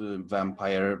Dragons,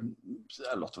 Vampire,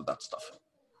 a lot of that stuff.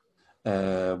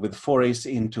 With forays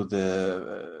into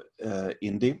the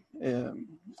indie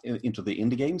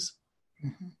games.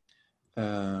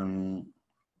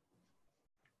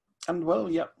 And well,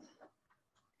 yeah.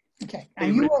 Okay.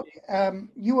 And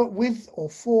you were with or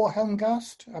for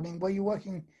Helmgast? I mean, were you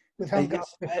working with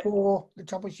Helmgast before the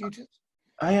Troubleshooters?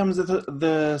 I am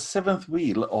the seventh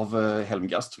wheel of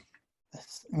Helmgast.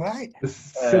 That's right. The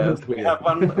seventh wheel. We have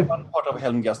one part of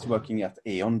Helmgast working at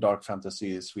Aeon, Dark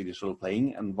Fantasy, Swedish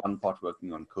role-playing, and one part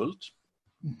working on Kult.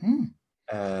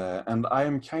 And I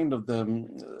am kind of the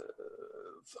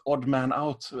odd man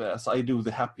out, as I do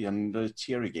the happy and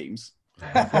cheery games.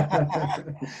 I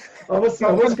was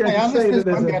going to say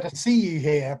that I'm glad to see you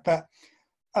here, but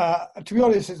to be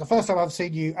honest, it's the first time I've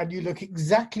seen you, and you look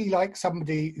exactly like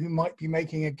somebody who might be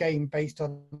making a game based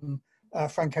on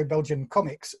Franco-Belgian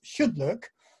comics should look.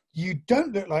 You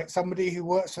don't look like somebody who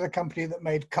works for the company that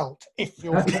made Cult, if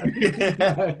you're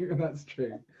That's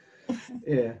true.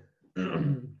 Yeah.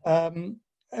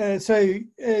 So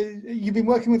you've been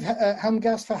working with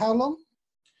Helmgast for how long?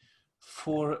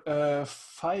 For 4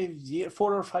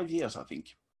 or 5 years, I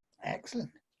think.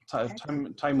 Excellent.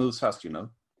 Time moves fast, you know.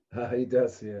 He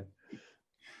does, yeah.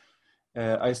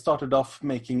 I started off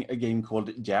making a game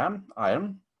called Jan,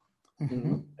 Iron,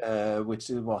 which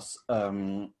was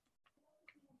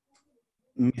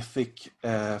mythic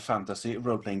fantasy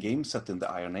role-playing game set in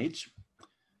the Iron Age.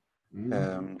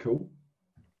 Cool.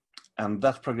 And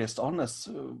that progressed on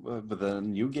with a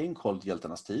new game called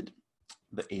Hjältarnas Tid,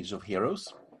 The Age of Heroes.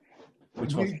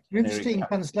 Which was We've seen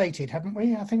translated, haven't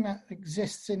we? I think that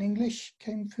exists in English.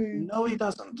 Came through. No, it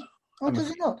doesn't. Oh,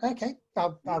 does it not? Okay.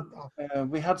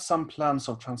 We had some plans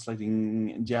of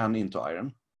translating Jan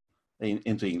into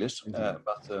into English,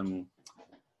 but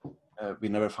we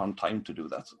never found time to do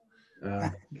that.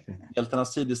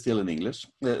 Hjältarnas Tid is still in English,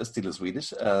 still in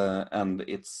Swedish, and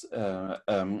it's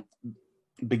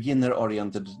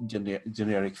beginner-oriented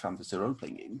generic fantasy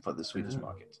role-playing game for the Swedish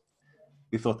market.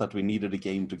 We thought that we needed a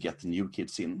game to get the new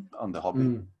kids in on the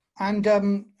hobby.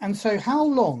 And so how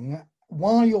long,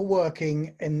 while you're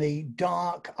working in the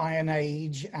dark Iron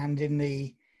Age and in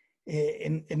the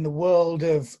world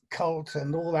of Cult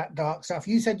and all that dark stuff,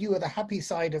 you said you were the happy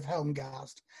side of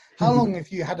Helmgast. How long have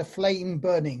you had a flame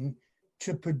burning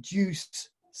to produce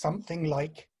something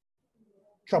like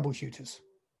Troubleshooters?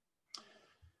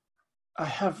 I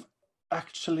have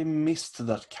actually missed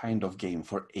that kind of game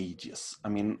for ages. I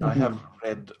mean, I have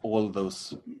read all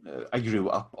those, I grew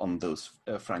up on those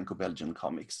Franco-Belgian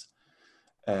comics.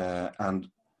 And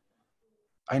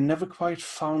I never quite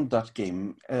found that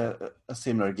game, a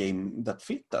similar game that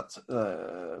fit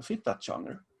that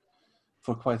genre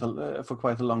for quite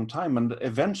a long time. And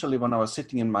eventually, when I was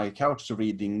sitting in my couch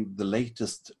reading the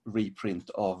latest reprint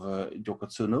of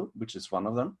Yokotsuno, which is one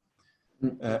of them,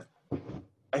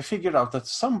 I figured out that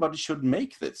somebody should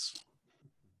make this.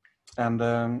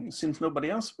 And since nobody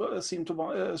else seemed to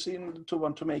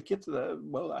want to make it,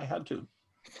 well, I had to.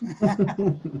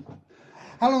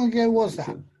 How long ago was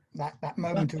that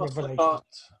moment of revelation? About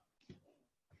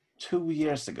 2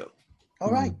 years ago.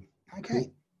 All right.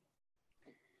 Okay.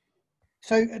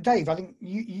 So, Dave, I think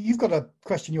you've got a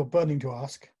question you're burning to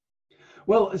ask.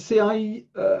 Well, see, I'm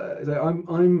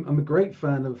a great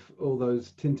fan of all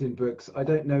those Tintin books. I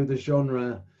don't know the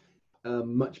genre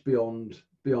much beyond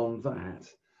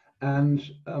that,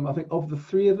 and I think of the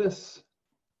three of us,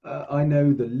 I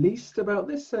know the least about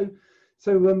this. So,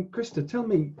 Krista, tell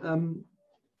me.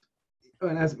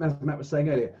 And as Matt was saying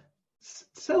earlier,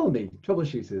 sell me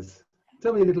Troubleshooters.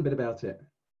 Tell me a little bit about it.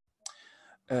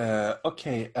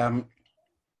 Okay.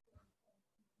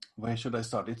 Where should I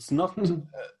start? It's not.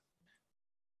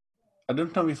 I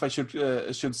don't know if I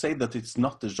should say that it's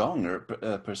not the genre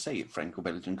per se,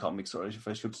 Franco-Belgian comics, or if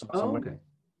I should start somewhere. Okay.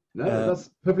 No, that's a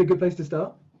perfectly good place to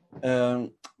start.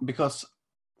 Because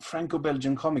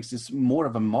Franco-Belgian comics is more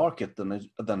of a market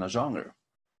than a genre.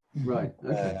 Right.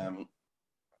 Okay.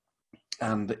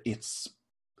 And it's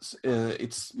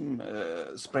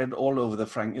spread all over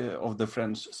the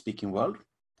French-speaking world,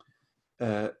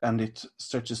 and it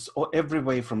stretches every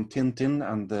way from Tintin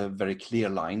and the very clear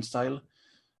line style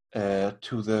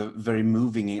to the very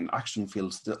moving and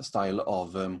action-filled style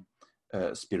of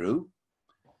Spirou,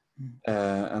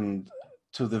 and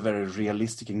to the very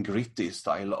realistic and gritty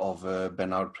style of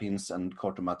Bernard Prince and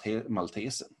Corto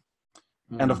Maltese.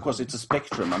 And of course, it's a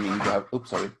spectrum. I mean, you have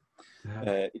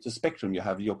It's a spectrum. You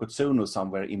have Yoko Tsuno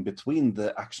somewhere in between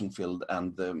the action-filled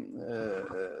and the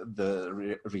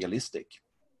realistic.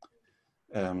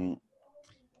 And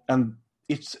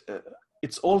it's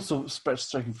also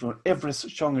striking from every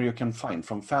genre you can find,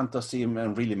 from fantasy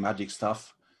and really magic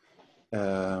stuff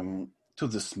to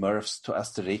the Smurfs, to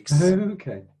Asterix,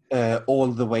 Okay. all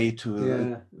the way to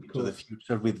Yeah, the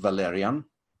future with Valerian,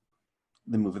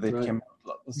 the movie that Right. came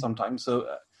out sometimes. So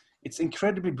it's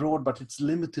incredibly broad, but it's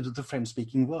limited to the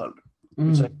French-speaking world,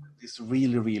 which I think is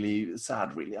really, really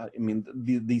sad, really. I mean,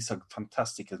 these are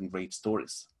fantastic and great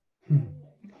stories.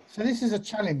 So this is a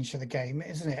challenge for the game,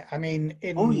 isn't it? I mean,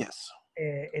 Oh, yes.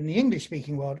 in the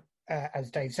English-speaking world,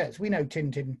 as Dave says, we know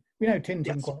Tintin. We know Tintin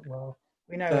Yes. quite well.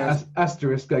 We know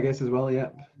Asterisk, I guess, as well. Yeah.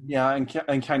 Yeah,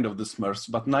 and kind of the Smurfs,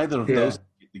 but neither of Yeah. those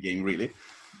in the game, really.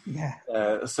 yeah.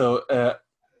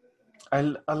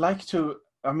 I like to.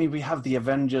 I mean, we have the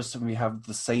Avengers and we have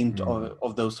the Saint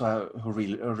of those who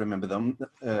really remember them.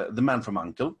 The Man from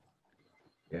U.N.C.L.E.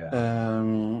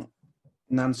 Yeah.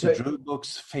 Nancy So- Drew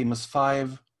books, Famous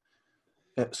Five,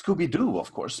 Scooby-Doo,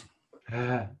 of course.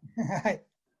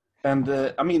 And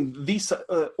I mean, these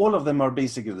all of them are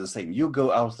basically the same. You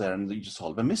go out there and you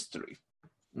solve a mystery.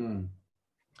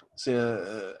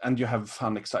 So, and you have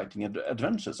fun, exciting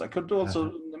adventures. I could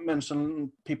also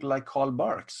mention people like Carl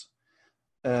Barks.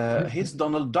 His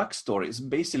Donald Duck stories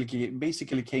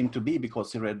basically came to be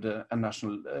because he read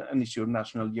an issue of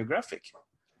National Geographic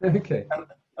Okay.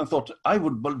 and thought, I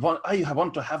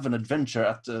want to have an adventure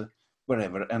at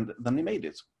wherever, and then he made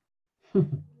it.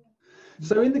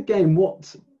 So in the game,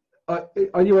 what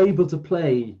are you able to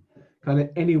play? Kind of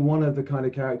any one of the kind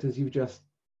of characters you've just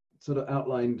sort of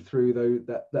outlined through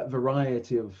that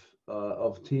variety of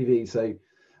TV. So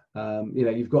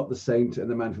you've got the Saint and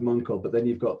the Man from U.N.C.L.E., but then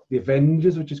you've got the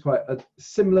Avengers, which is quite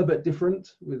similar but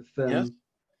different with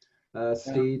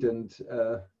Steed and.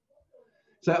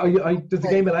 So does the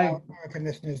game allow? American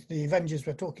listeners, the Avengers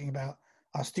we're talking about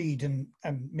are Steed and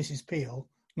Mrs. Peel,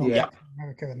 not Yeah.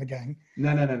 America in the game.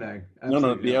 No. No,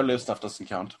 Absolutely the not. earlier stuff doesn't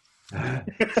count.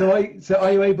 So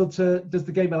are you able to? Does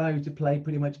the game allow you to play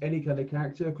pretty much any kind of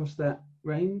character across that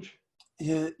range?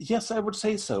 Yes, I would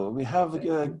say so. We have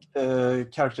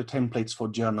character templates for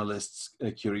journalists,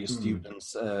 curious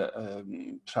students,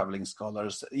 traveling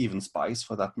scholars, even spies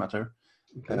for that matter,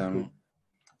 Okay,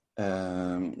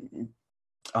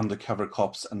 undercover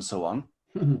cops, and so on.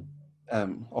 cool.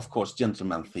 Of course,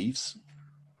 gentleman thieves.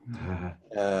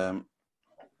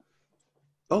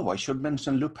 I should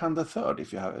mention Lupin the Third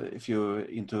if you're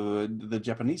into the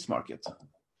Japanese market.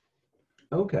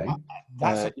 Okay.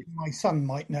 That's something my son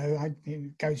might know.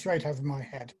 It goes right over my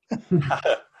head.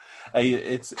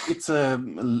 It's a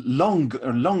long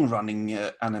running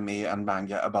anime and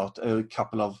manga about a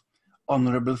couple of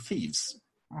honorable thieves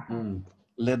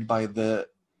led by the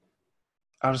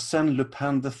Arsène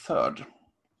Lupin III,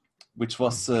 which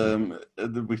was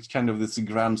which kind of this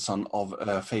grandson of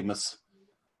a famous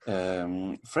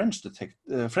French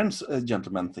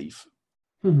gentleman thief.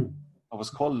 It was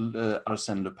called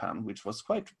Arsène Lupin, which was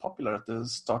quite popular at the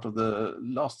start of the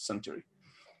last century.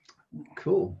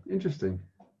 Cool. Interesting.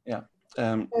 Yeah.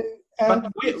 But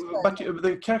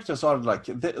the characters are like,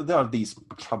 they are these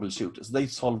troubleshooters. They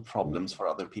solve problems for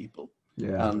other people.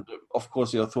 Yeah. And of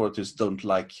course, the authorities don't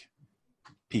like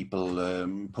people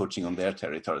poaching on their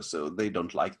territory, so they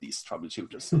don't like these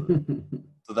troubleshooters.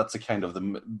 So that's a kind of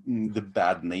the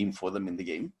bad name for them in the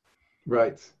game.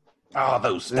 Right.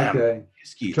 Those damn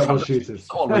ski troubleshooters.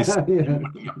 Always.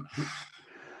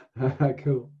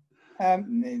 Cool.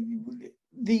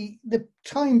 The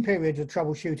time period of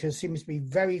troubleshooters seems to be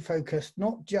very focused,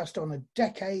 not just on a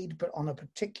decade, but on a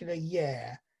particular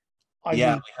year. We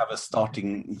have a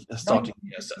starting year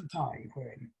set.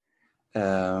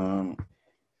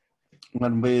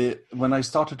 When I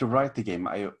started to write the game,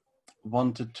 I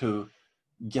wanted to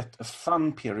get a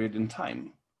fun period in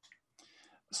time.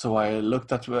 So I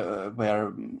looked at where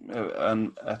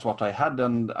and at what I had,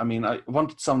 and I mean, I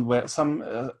wanted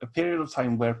a period of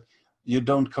time where you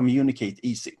don't communicate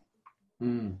easy.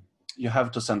 You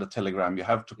have to send a telegram. You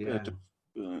have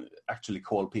to actually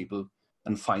call people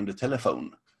and find a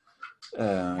telephone.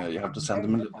 You have to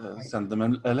send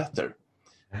them a letter,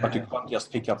 but you can't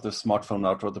just pick up the smartphone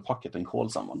out of the pocket and call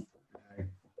someone.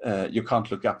 You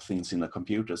can't look up things in a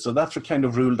computer. So that's kind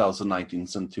of ruled out the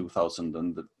 19th and 2000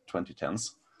 and the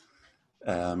 2010s.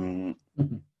 And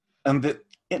the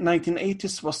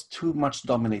 1980s was too much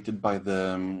dominated by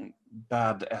the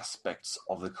bad aspects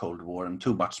of the Cold War and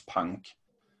too much punk.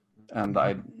 And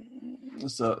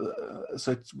so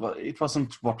it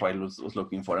wasn't what I was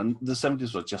looking for. And the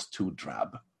 70s was just too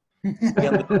drab.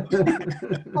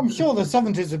 I'm sure the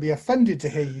 70s would be offended to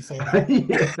hear you say that.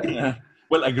 Yeah.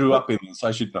 Well, I grew up in them, so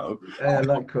I should know.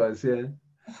 Likewise, yeah.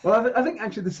 Well, I think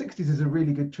actually the 60s is a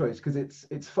really good choice because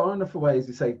it's far enough away, as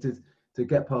you say, to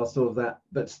get past all of that,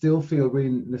 but still feel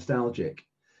really nostalgic.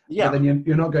 Yeah. But then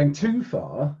you're not going too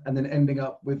far, and then ending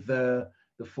up with the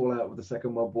fallout of the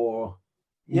Second World War.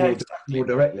 Yeah, exactly. More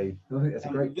directly. I think that's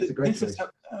a great choice.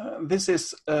 This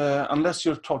is unless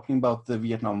you're talking about the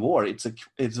Vietnam War, it's a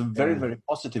very very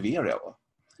positive area.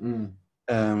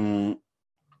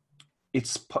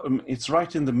 It's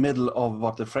right in the middle of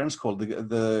what the French call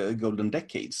the golden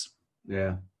decades.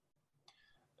 Yeah.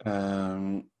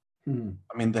 I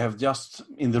mean, they have just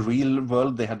in the real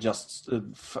world they had just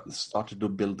started to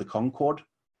build the Concorde.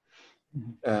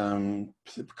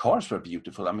 Cars were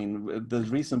beautiful. I mean, the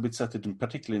reason we set it in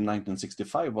particularly in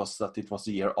 1965 was that it was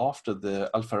the year after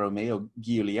the Alfa Romeo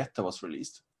Giulietta was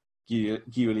released.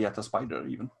 Giulietta Spider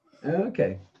even.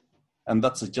 Okay. And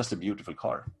that's just a beautiful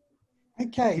car.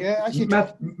 Okay, yeah. Actually,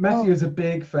 Matthew is a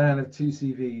big fan of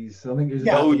 2CVs. I think he was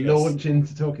about to launch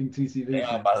into talking 2CVs.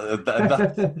 Yeah, but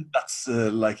that's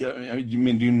like, you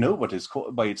mean, do you know what it's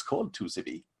called? Why it's called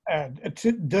 2CV?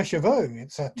 De Chevaux.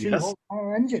 It's a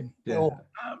 2-horsepower engine. Yeah.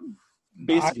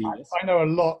 Basically, I know a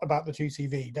lot about the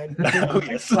 2CV. Don't oh,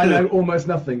 yes. I know almost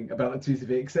nothing about the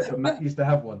 2CV except that Matt used to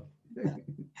have one.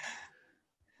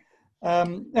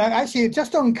 Actually,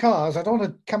 just on cars, I don't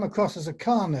want to come across as a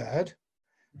car nerd,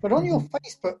 but on your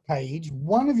Facebook page,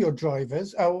 one of your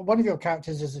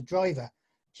characters is a driver.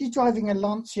 She's driving a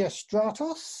Lancia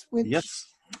Stratos, which in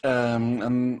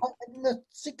the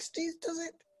 60s, does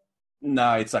it?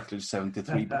 No, it's actually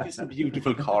 73, but it's a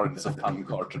beautiful car and it's a fun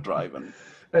car to drive. And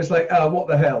it's like, what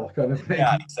the hell kind of thing.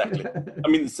 Yeah, exactly. I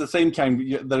mean, it's the same kind.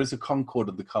 There is a Concorde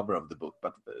at the cover of the book,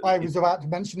 but I was about to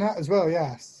mention that as well.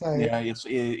 Yeah. So yeah,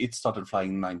 it started flying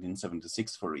in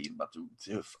 1976 for real, but who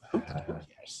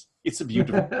cares? It's a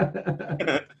beautiful.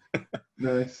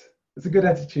 Nice. It's a good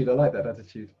attitude. I like that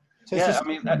attitude. So yeah, I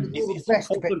mean, it's the best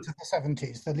bits of the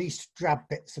 70s, the least drab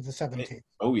bits of the 70s.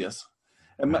 Oh yes.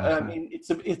 I mean,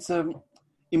 it's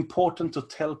important to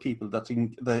tell people that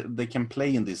they can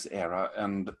play in this era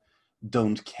and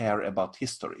don't care about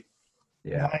history.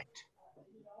 Yeah. Right.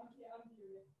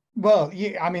 Well,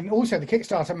 yeah, I mean, also the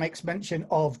Kickstarter makes mention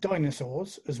of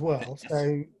dinosaurs as well,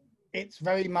 so it's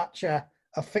very much a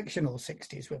fictional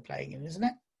 60s we're playing in, isn't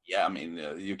it? Yeah, I mean,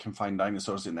 you can find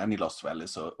dinosaurs in any Lost Valley,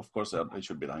 so of course there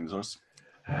should be dinosaurs.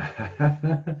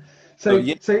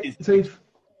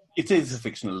 It is a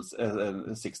fictional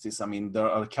 60s. I mean, there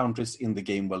are countries in the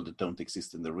game world that don't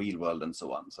exist in the real world and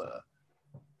so on. So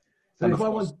I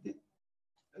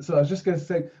was just going to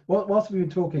say, whilst we've been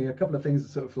talking, a couple of things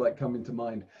that sort of like come into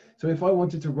mind. So if I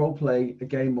wanted to role play a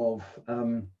game of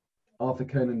Arthur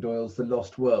Conan Doyle's The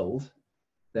Lost World,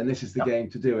 then this is the game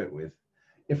to do it with.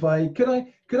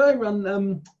 Could I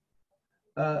run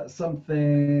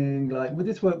something like, would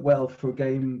this work well for a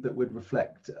game that would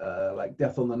reflect like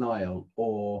Death on the Nile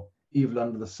or Evil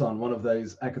Under the Sun, one of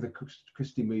those Agatha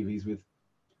Christie movies with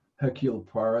Hercule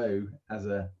Poirot as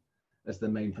the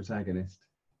main protagonist?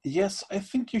 Yes, I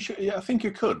think you should. Yeah, I think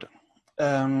you could.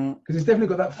 Because it's definitely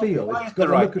got that feel. It's got the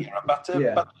right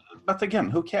era, but again,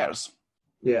 who cares?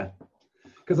 Yeah,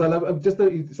 because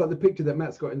it's like the picture that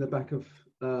Matt's got in the back of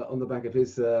on the back of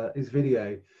his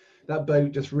video. That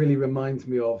boat just really reminds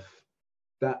me of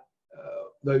that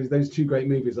those two great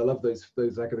movies. I love those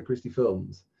Agatha Christie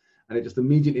films, and it just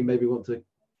immediately made me want to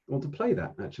play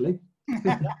that. Actually,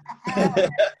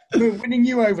 we're winning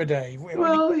you over, Dave.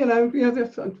 Well,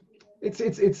 it's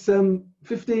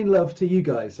 15 love to you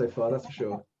guys so far. That's for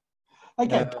sure.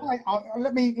 Okay,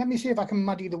 let me see if I can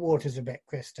muddy the waters a bit,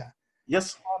 Krista.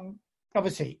 Yes.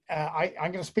 Obviously,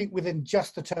 I'm going to speak within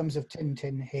just the terms of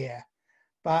Tintin here.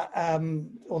 But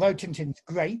although Tintin's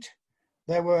great,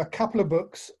 there were a couple of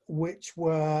books which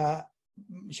were,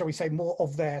 shall we say, more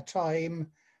of their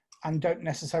time and don't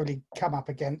necessarily come up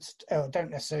against,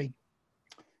 don't necessarily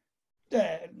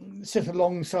sit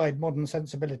alongside modern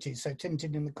sensibilities. So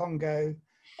Tintin in the Congo,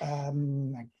 I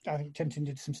think Tintin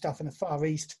did some stuff in the Far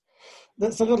East.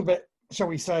 That's a little bit, shall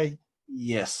we say,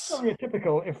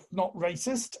 stereotypical, if not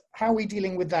racist. How are we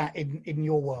dealing with that in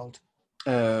your world?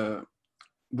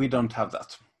 We don't have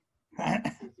that.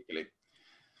 Basically,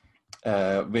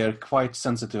 we're quite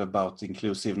sensitive about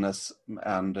inclusiveness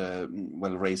and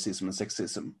racism and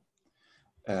sexism.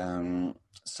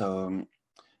 So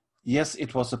yes,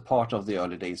 it was a part of the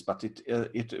early days, but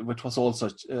it was also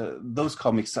those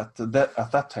comics at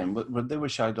that time they were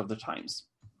child of the times.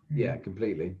 Yeah,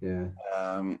 completely. Yeah,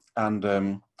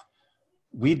 and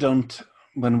we don't.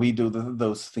 When we do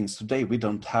those things today, we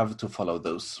don't have to follow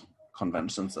those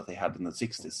conventions that they had in the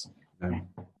 60s.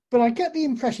 But I get the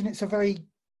impression it's a very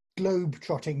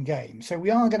globe-trotting game. So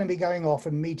we are going to be going off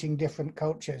and meeting different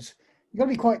cultures. You've got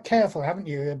to be quite careful, haven't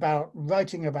you, about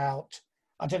writing about,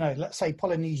 I don't know, let's say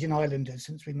Polynesian Islanders,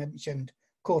 since we mentioned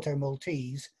Corto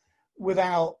Maltese,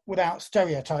 without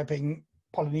stereotyping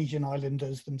Polynesian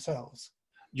Islanders themselves.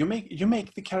 You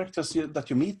make the characters that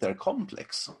you meet there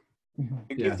complex. Mm-hmm.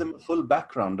 You give them a full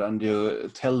background and you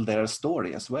tell their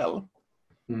story as well.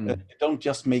 You don't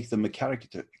just make them a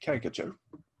caricature.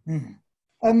 Mm.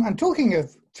 And talking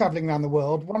of traveling around the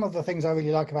world, one of the things I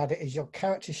really like about it is your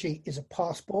character sheet is a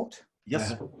passport.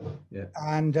 Yes. Yeah.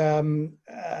 And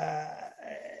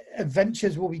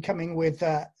adventures will be coming with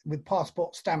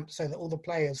passport stamps so that all the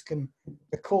players can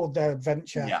record their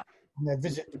adventure and their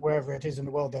visit to wherever it is in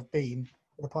the world they've been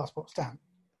with a passport stamp.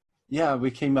 Yeah,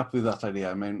 we came up with that idea.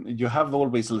 I mean, you have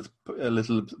always a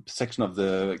little section of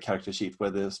the character sheet where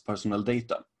there's personal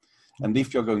data. And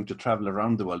if you're going to travel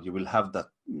around the world, you will have that.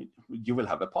 You will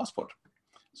have a passport.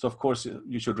 So, of course,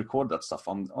 you should record that stuff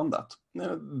on that.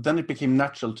 Then it became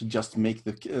natural to just make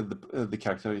the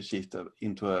character sheet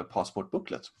into a passport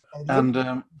booklet. And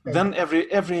then every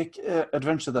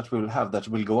adventure that we will have that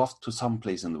will go off to some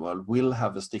place in the world will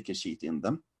have a sticker sheet in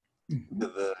them.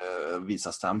 With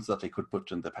visa stamps that they could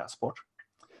put in the passport.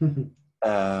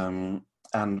 And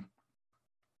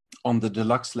on the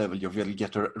deluxe level, you will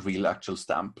get a real actual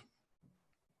stamp.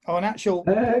 Oh, an actual...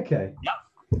 Okay. Yeah.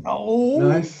 Oh,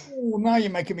 nice. Now you're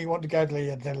making me want to go to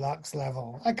the deluxe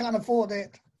level. I can't afford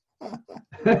it.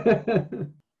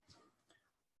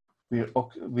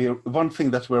 One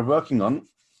thing that we're working on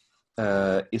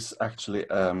is actually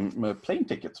a plane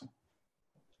ticket.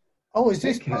 Oh, is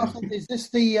this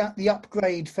the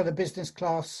upgrade for the business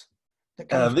class? That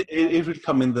comes it will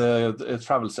come in the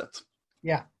travel set.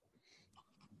 Yeah.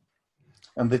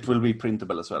 And it will be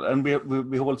printable as well. And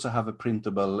we also have a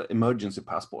printable emergency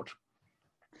passport.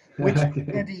 Which is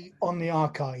ready on the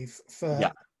archive for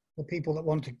the people that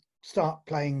want to start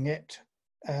playing it.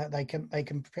 They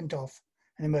can print off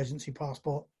an emergency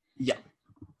passport. Yeah.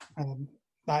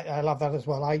 I love that as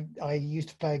well. I used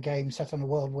to play a game set on a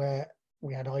world where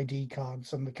we had ID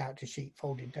cards and the character sheet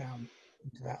folded down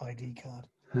into that ID card.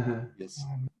 Yes.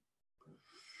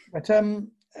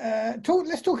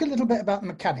 Let's talk a little bit about the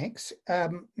mechanics.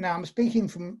 Now, I'm speaking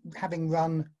from having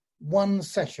run one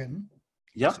session.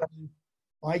 Yeah. So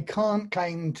I can't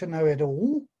claim to know it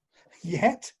all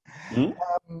yet.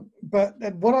 But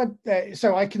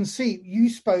so I can see you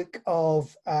spoke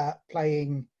of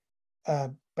playing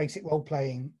basic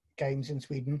role-playing games in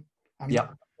Sweden. Yeah.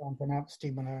 I pronounce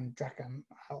Demona and Draken.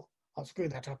 I'll screw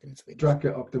that up in Sweden.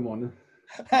 Drake Octomon.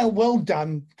 Well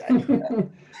done.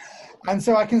 And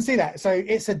so I can see that. So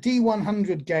it's a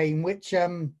D100 game, which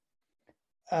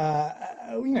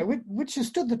which has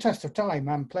stood the test of time.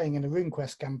 I'm playing in a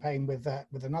RuneQuest campaign with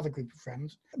another group of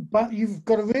friends. But you've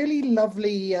got a really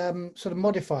lovely sort of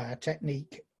modifier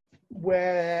technique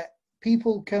where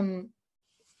people can.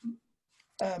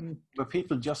 Where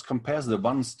people just compares the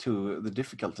ones to the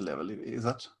difficulty level. Is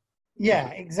that? Yeah,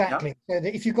 exactly. Yeah. So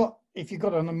that if you've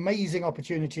got an amazing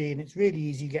opportunity and it's really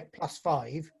easy, you get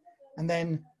 +5, and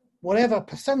then whatever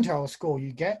percentile score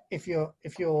you get, if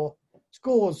your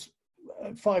score's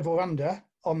 5 or under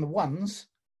on the ones,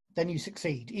 then you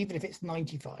succeed, even if it's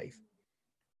 95.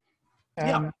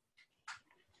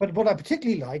 But what I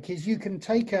particularly like is you can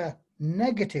take a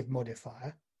negative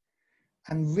modifier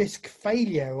and risk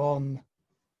failure on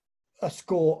a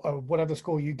score, or whatever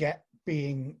score you get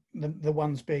being the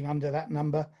ones being under that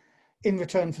number, in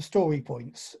return for story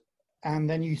points. And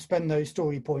then you spend those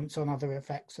story points on other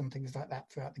effects and things like that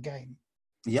throughout the game.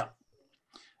 Yeah.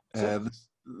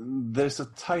 There's a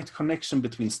tight connection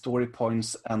between story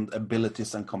points and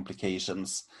abilities and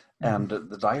complications and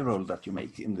the die roll that you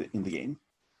make in the game.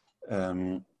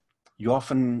 You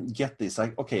often get this,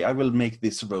 like, okay, I will make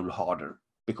this roll harder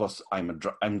because I'm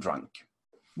drunk.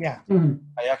 Yeah.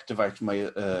 I activate my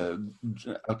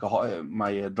alcohol,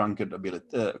 my drunkard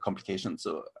ability complication.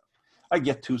 So I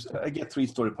get 3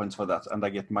 story points for that, and I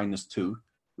get -2,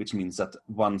 which means that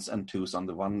 1s and 2s on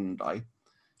the one die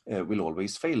will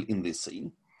always fail in this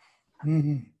scene.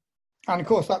 Mm-hmm. And of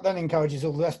course, that then encourages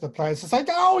all the rest of the players to say,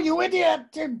 "Oh, you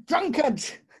idiot! You drunkard!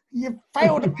 You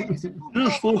failed!"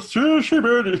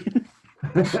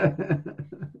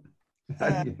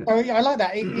 I like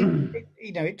that.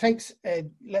 It takes,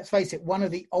 let's face it, one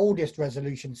of the oldest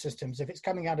resolution systems. If it's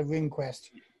coming out of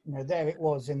RuneQuest, there it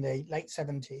was in the late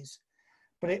 70s.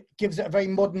 But it gives it a very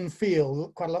modern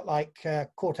feel, quite a lot like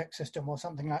Cortex system or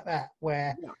something like that,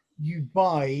 where you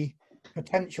buy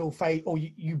potential fail, or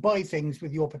you buy things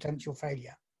with your potential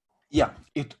failure. Yeah,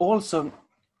 it also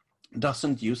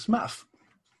doesn't use math,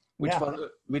 which Yeah.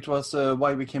 was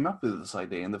why we came up with this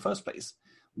idea in the first place.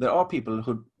 There are people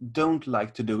who don't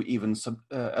like to do even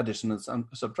additions and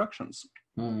subtractions.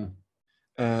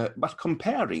 But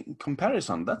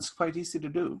comparison, that's quite easy to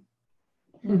do.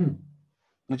 Mhm.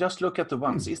 You just look at the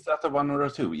ones. Is that a 1 or a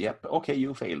 2? Yep. Okay,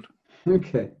 you failed.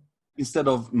 Okay. Instead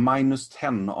of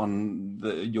 -10 on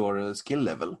your skill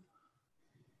level.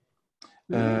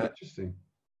 Interesting.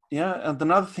 Yeah, and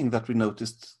another thing that we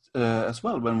noticed as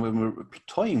well when we were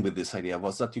toying with this idea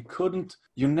was that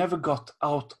you never got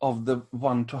out of the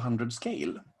 1 to 100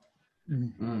 scale.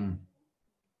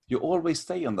 You always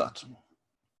stay on that.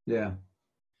 Yeah.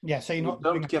 Yeah, so you're You not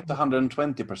don't get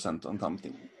 120% on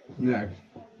something. No.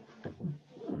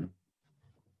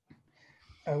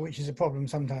 which is a problem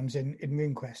sometimes in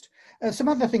RuneQuest. Some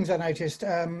other things I noticed.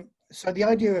 So the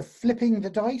idea of flipping the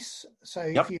dice. So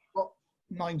Yep. if you've got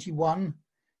 91,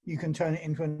 you can turn it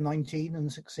into a 19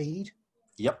 and succeed.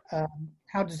 Yep.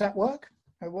 How does that work?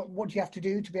 What do you have to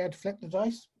do to be able to flip the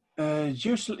dice?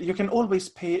 Usually, you can always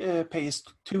pay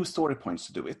 2 story points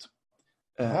to do it.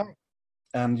 Right.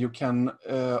 And you can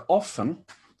often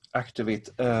activate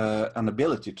an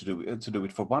ability to do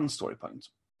it for 1 story point,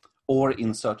 or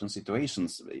in certain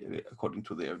situations according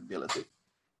to the ability.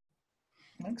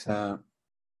 Excellent.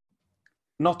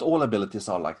 Not all abilities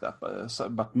are like that,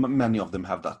 but many of them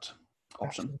have that That's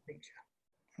option. the feature.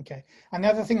 Okay. And the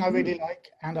other thing I really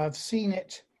like, and I've seen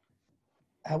it.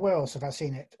 Where else have I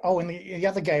seen it? Oh, in the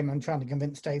other game I'm trying to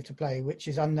convince Dave to play, which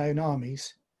is Unknown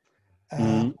Armies.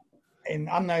 In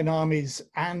Unknown Armies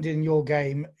and in your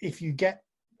game, if you get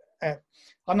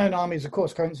Unknown Armies, of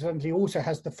course, coincidentally also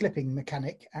has the flipping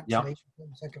mechanic, actually,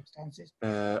 in circumstances.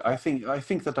 I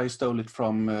think that I stole it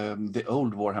from the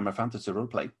old Warhammer Fantasy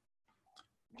roleplay.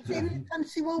 In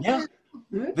Fantasy World, Yeah.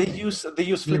 They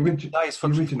use flipping dice for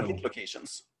original. hit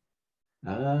locations.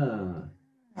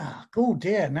 Oh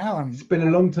dear! Now I'm. It's been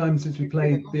a long time since we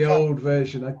played the old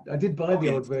version. I did buy the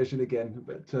old version again,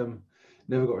 but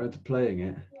never got around to playing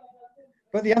it.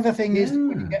 But the other thing is,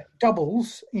 when you get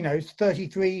doubles,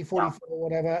 33, 44,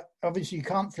 whatever, obviously you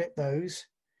can't flip those.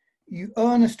 You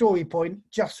earn a story point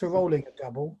just for rolling a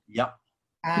double. Yeah.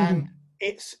 And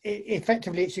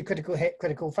effectively it's your critical hit,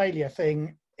 critical failure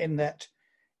thing, in that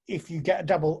if you get a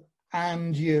double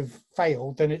and you've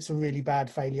failed, then it's a really bad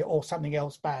failure, or something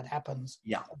else bad happens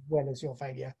as well as your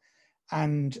failure.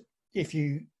 And if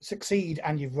you succeed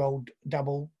and you've rolled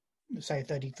double, say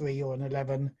 33 or an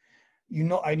 11, you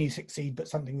not only succeed, but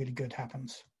something really good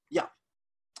happens. Yeah.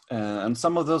 And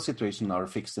some of those situations are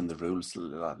fixed in the rules,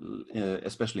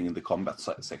 especially in the combat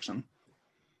section.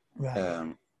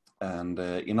 Right. And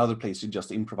in other places, you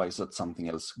just improvise that something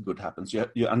else good happens.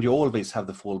 And you always have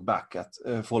the fallback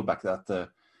that the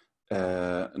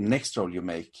next roll you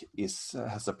make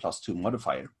has a +2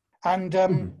 modifier. And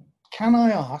can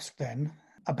I ask then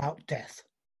about death?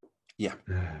 Yeah.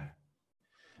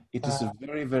 It is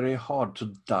very, very hard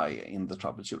to die in the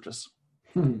troubleshooters.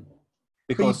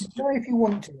 Because you can die if you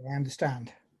want to, I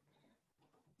understand.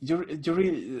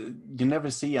 You never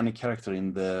see any character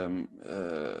in the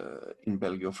in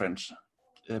Belgian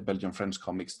French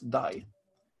comics die,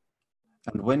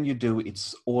 and when you do,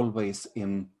 it's always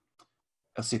in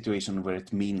a situation where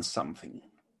it means something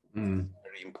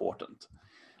very important.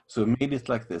 So we made it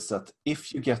like this: that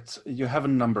if you have a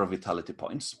number of vitality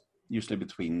points, usually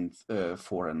between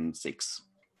 4 and 6,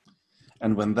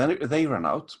 and when they run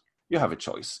out, you have a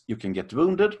choice. You can get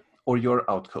wounded or you're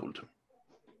out cold.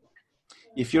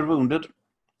 If you're wounded,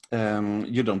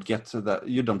 you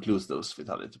don't lose those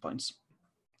vitality points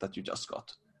that you just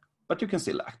got, but you can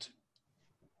still act.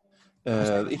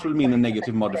 It will mean a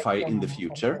negative modifier in the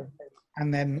future,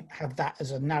 and then have that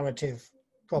as a narrative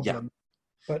problem.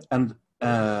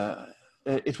 Yeah.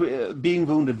 But being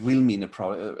wounded will mean a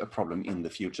problem in the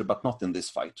future, but not in this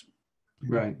fight.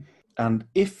 Right. And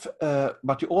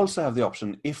but you also have the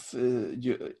option if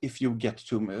you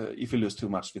lose too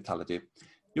much vitality,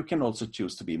 you can also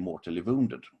choose to be mortally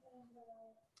wounded.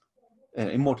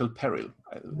 In mortal peril.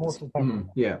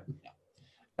 Yeah.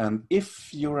 And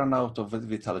if you run out of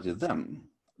vitality,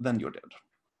 then you're dead.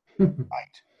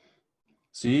 Right.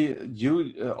 So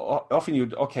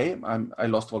I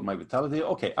lost all my vitality.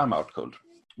 Okay, I'm out cold,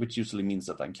 which usually means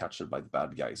that I'm captured by the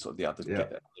bad guys or the other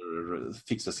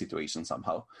fix the situation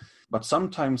somehow. But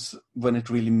sometimes when it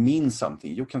really means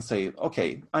something, you can say,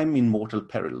 okay, I'm in mortal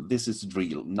peril. This is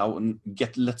real. Now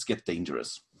let's get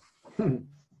dangerous.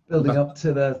 Building up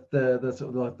to the sort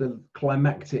of like the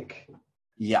climactic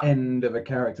end of a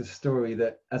character's story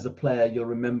that as a player you'll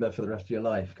remember for the rest of your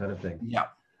life, kind of thing. Yeah.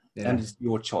 And it's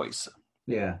your choice.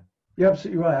 Yeah, you're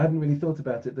absolutely right. I hadn't really thought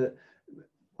about it. That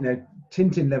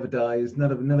Tintin never dies.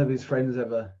 None of his friends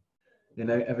ever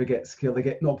gets killed. They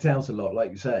get knocked out a lot,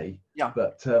 like you say. Yeah.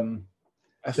 But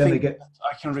I then think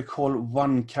I can recall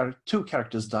two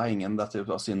characters dying, and that it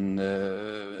was in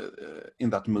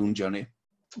that Moon Journey.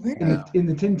 Really? in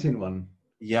the Tintin one.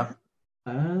 Yeah.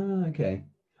 Ah, okay.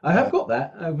 I have got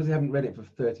that. I obviously haven't read it for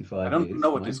 35 years. I don't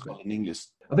know what it's called in English.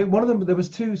 I think one of them, there was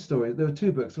two stories. There were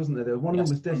two books, wasn't there? One of them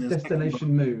was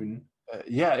Destination Moon.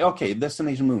 Okay,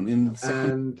 Destination Moon. In the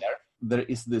second book there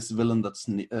is this villain that's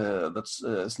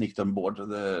sneaked on board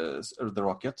the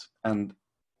rocket, and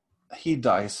he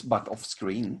dies, but off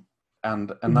screen.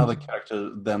 And another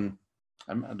character then,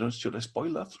 should I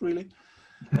spoil that really?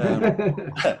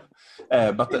 But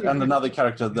another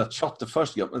character that shot the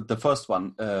first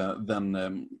one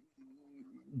then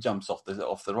jumps off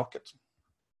the rocket.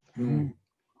 Mm.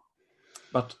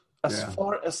 But as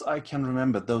far as I can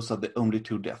remember, those are the only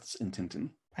two deaths in Tintin.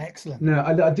 Excellent. No,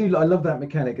 I love that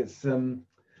mechanic. It's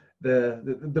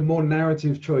the more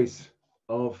narrative choice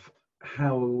of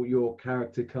how your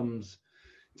character comes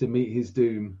to meet his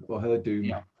doom or her doom.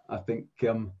 Yeah. I think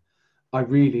I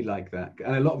really like that.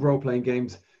 And a lot of role-playing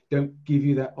games don't give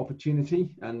you that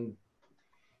opportunity. And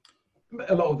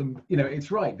a lot of them,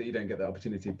 it's right that you don't get that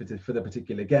opportunity for the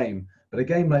particular game. But a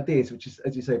game like this, which is,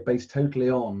 as you say, based totally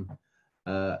on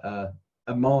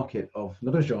a market of,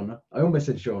 not a genre, I almost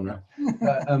said genre,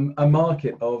 a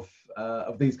market of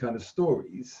these kind of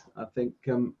stories, I think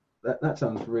that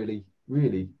sounds really,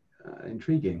 really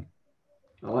intriguing.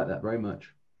 I like that very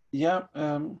much. Yeah,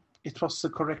 it was the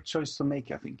correct choice to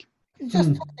make, I think.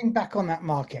 Just talking back on that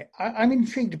market, I'm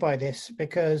intrigued by this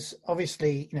because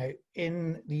obviously,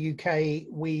 in the UK,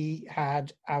 we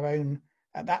had our own,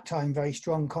 at that time, very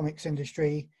strong comics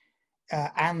industry,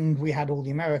 and we had all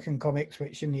the American comics,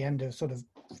 which in the end have sort of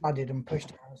flooded and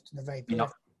pushed us to the very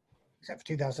periphery, except for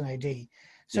 2000 AD.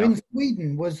 So in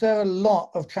Sweden, was there a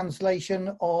lot of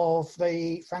translation of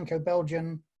the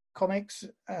Franco-Belgian comics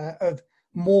of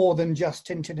more than just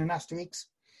Tintin and Asterix?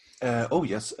 Oh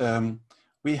yes,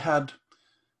 we had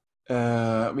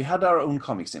our own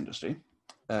comics industry,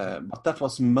 but that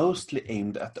was mostly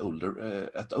aimed at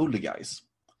older guys.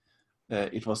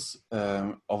 It was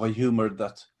of a humor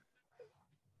that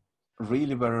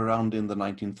really were around in the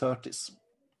 1930s.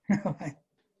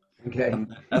 Okay.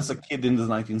 And as a kid in the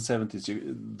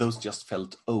 1970s, those just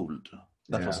felt old.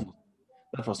 That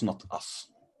was not us.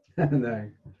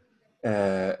 No.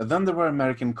 Then there were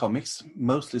American comics,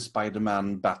 mostly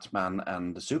Spider-Man, Batman,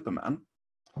 and Superman,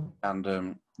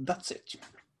 and that's it.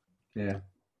 Yeah.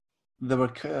 There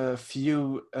were a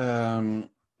few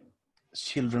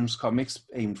children's comics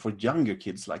aimed for younger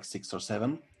kids, like 6 or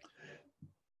 7.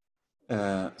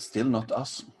 Still not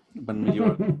us when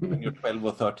you're 12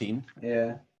 or 13.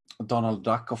 Yeah. Donald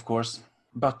Duck, of course.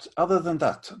 But other than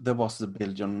that, there was the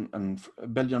Belgian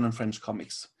and French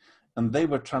comics, and they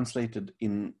were translated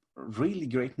in really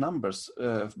great numbers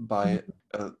by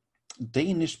a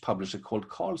Danish publisher called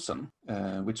Carlsen,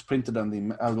 which printed them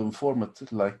in album format,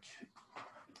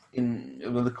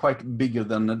 quite bigger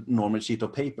than a normal sheet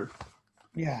of paper.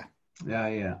 Yeah.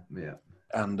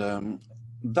 And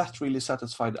that really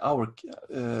satisfied our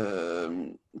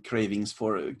cravings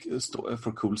for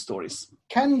cool stories.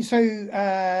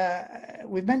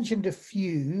 We've mentioned a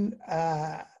few,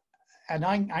 and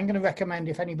I'm going to recommend,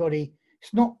 if anybody,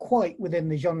 it's not quite within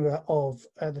the genre of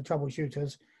the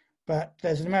troubleshooters, but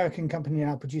there's an American company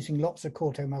now producing lots of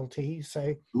Corto Maltese.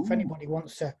 So if anybody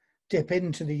wants to dip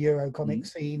into the Euro comic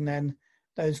scene, then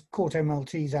those Corto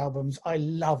Maltese albums, I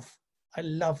love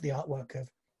the artwork of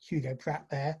Hugo Pratt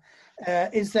there.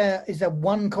 Is there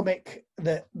one comic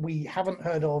that we haven't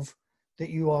heard of that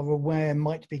you are aware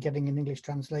might be getting an English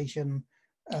translation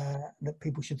that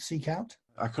people should seek out?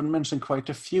 I can mention quite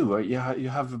a few. You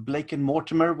have Blake and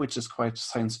Mortimer, which is quite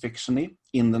science fiction-y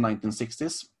in the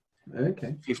 1960s.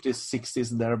 Okay. 50s,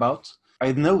 60s, thereabout.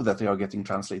 I know that they are getting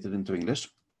translated into English.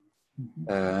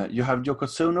 You have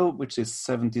Yokozuna, which is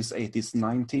 70s, 80s,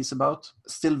 90s about.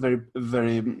 Still very,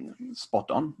 very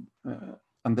spot on.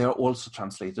 And they are also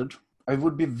translated. I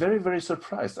would be very, very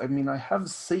surprised. I mean, I have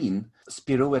seen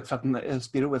Spirou et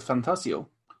Fantasio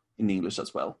in English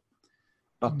as well.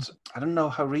 But I don't know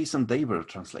how recent they were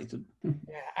translated.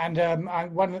 Yeah, and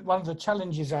one of the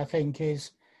challenges, I think,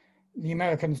 is the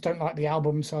Americans don't like the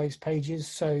album-sized pages,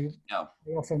 so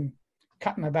they often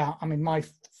cut them about. I mean, my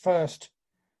first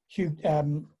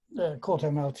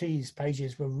Corto Maltese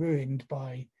pages were ruined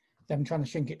by them trying to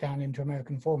shrink it down into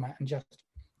American format and just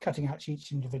cutting out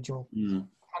each individual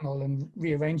panel and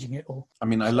rearranging it all. I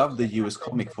mean, I love the US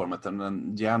comic format, and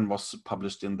then Jan was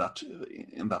published in that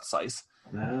size.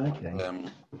 Okay.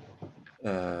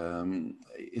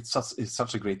 It's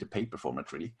such a great paper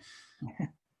format, really.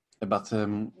 But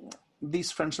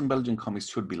these French and Belgian comics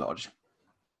should be large.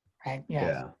 Right,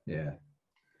 Yeah.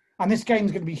 And this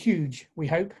game's going to be huge, we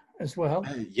hope, as well.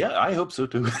 Yeah, I hope so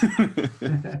too.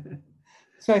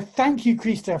 So thank you,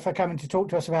 Krista, for coming to talk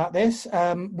to us about this.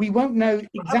 We won't know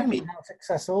exactly how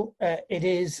successful it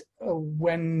is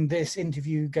when this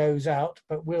interview goes out,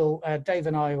 but Dave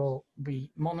and I will be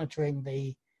monitoring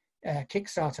the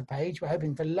Kickstarter page. We're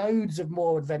hoping for loads of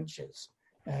more adventures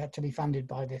to be funded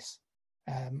by this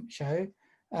show.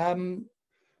 Well,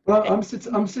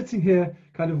 I'm sitting here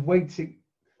kind of waiting.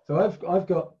 So I've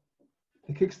got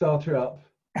the Kickstarter up.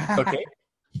 Okay.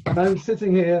 And I'm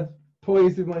sitting here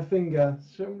poised with my finger.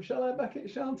 Shall I back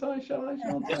it? Shan't I?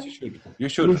 Yes, you should. You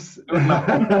should.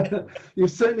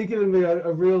 You've certainly given me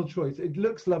a real choice. It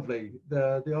looks lovely.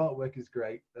 The artwork is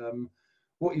great.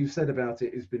 What you've said about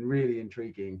it has been really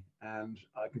intriguing, and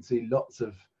I can see lots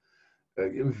of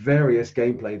various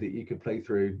gameplay that you could play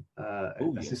through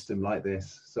a system like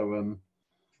this. So,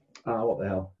 what the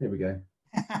hell? Here we go.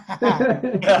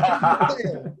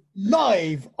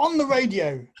 Live on the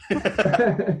radio.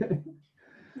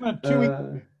 2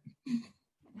 weeks.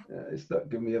 It's not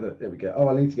giving me other. There we go. Oh,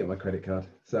 I need to get my credit card,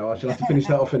 so I shall have to finish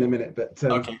that off in a minute. But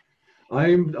okay. I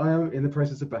am in the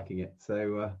process of backing it.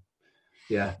 So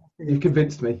yeah, you've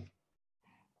convinced me.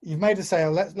 You've made a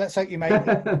sale. Let's hope you made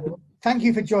it. Thank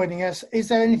you for joining us. Is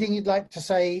there anything you'd like to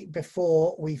say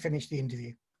before we finish the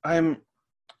interview? I'm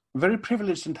very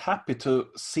privileged and happy to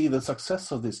see the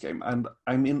success of this game, and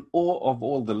I'm in awe of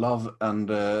all the love and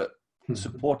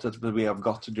support that we have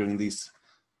got during these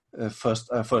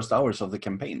first hours of the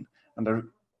campaign, and I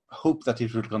hope that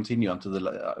it will continue until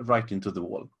right into the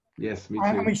wall. Yes, me too.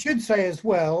 And we should say as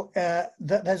well that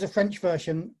there's a French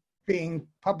version being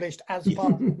published as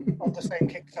part of the same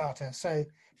Kickstarter. So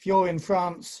if you're in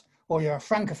France or you're a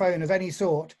francophone of any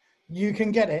sort, you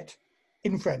can get it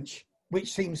in French,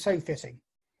 which seems so fitting.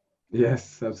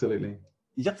 Yes, absolutely.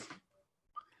 Yep.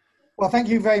 Well, thank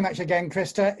you very much again,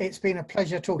 Krista. It's been a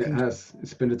pleasure talking. It has.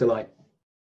 It's been a delight.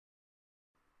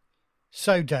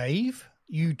 So, Dave,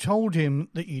 you told him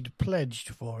that you'd pledged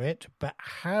for it, but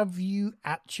have you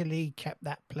actually kept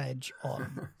that pledge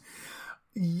on?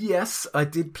 Yes, I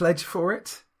did pledge for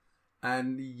it.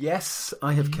 And yes,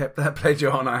 I have kept that pledge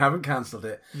on. I haven't cancelled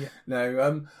it. Yeah.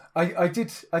 No, I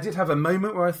did have a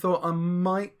moment where I thought I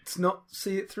might not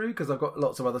see it through because I've got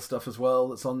lots of other stuff as well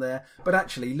that's on there. But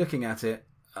actually, looking at it,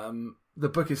 the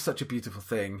book is such a beautiful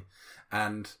thing,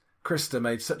 and Krista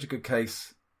made such a good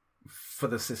case for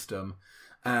the system,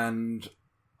 and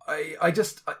I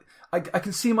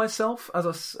can see myself,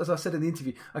 as I said in the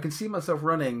interview, I can see myself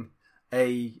running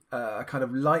a kind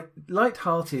of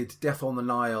light-hearted Death on the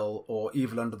Nile or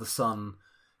Evil Under the Sun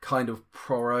kind of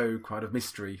Poirot kind of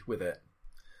mystery with it,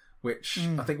 which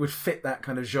I think would fit that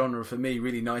kind of genre for me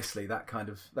really nicely. That kind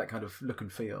of look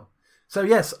and feel. So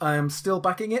yes, I am still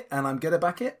backing it, and I'm going to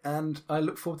back it, and I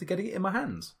look forward to getting it in my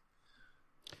hands.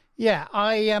 Yeah,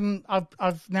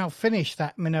 I've now finished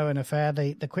that Minoan Affair,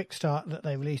 the quick start that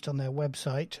they released on their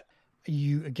website.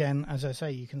 You again, as I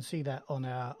say, you can see that on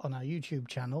our YouTube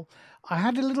channel. I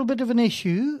had a little bit of an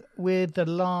issue with the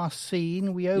last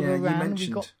scene. We overran, we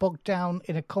got bogged down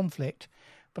in a conflict.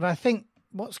 But I think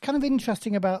what's kind of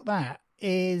interesting about that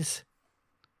is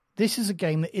this is a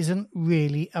game that isn't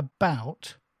really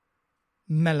about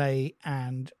melee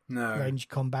and range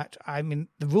combat. I mean,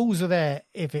 the rules are there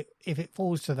if it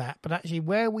falls to that. But actually,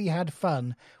 where we had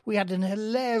fun, we had an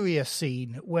hilarious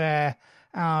scene where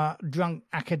our drunk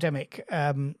academic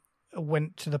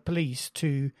went to the police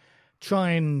to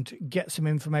try and get some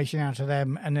information out of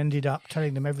them, and ended up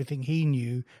telling them everything he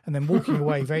knew, and then walking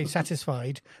away very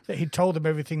satisfied that he'd told them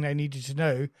everything they needed to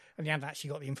know, and he hadn't actually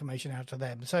got the information out of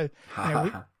them. So,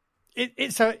 I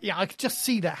could just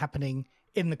see that happening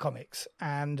in the comics.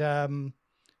 And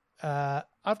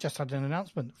I've just had an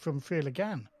announcement from Freer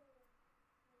Lagan.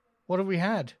 What have we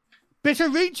had? Bitter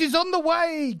Reach is on the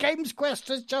way! Games Quest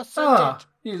has just sent it.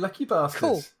 You lucky bastards.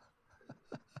 Cool.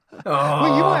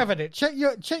 Well, you might have it. Check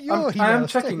your email. I am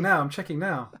checking now. I'm checking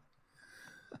now.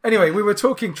 Anyway, we were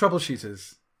talking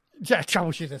troubleshooters. Yeah,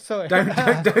 troubleshooters. Sorry.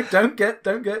 Don't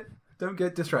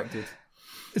get distracted.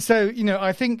 So,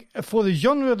 I think for the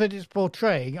genre that it's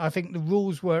portraying, I think the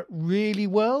rules work really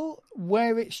well.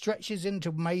 Where it stretches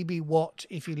into maybe what,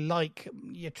 if you like,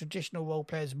 your traditional role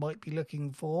players might be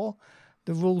looking for,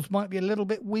 the rules might be a little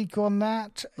bit weak on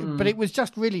that. But it was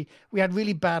just we had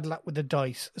really bad luck with the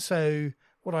dice. So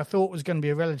what I thought was going to be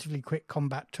a relatively quick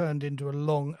combat turned into a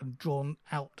long and drawn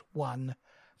out one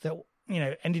that,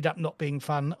 ended up not being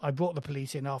fun. I brought the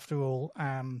police in after all,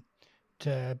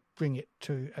 bring it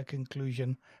to a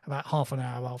conclusion about half an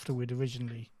hour after we'd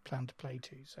originally planned to play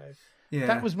to. So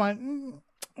that was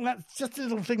that's just a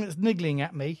little thing that's niggling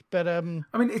at me. But I mean,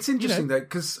 it's interesting though,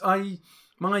 because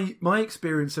my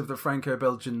experience of the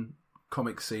Franco-Belgian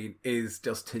comic scene is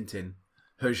just Tintin,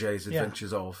 Hergé's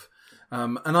Adventures of.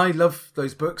 And I loved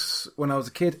those books when I was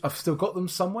a kid. I've still got them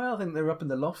somewhere. I think they're up in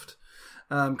the loft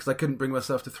because I couldn't bring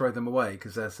myself to throw them away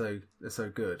because they're so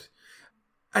good.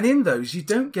 And in those, you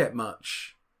don't get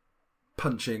much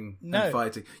punching and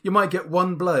fighting. You might get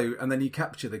one blow and then you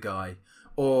capture the guy.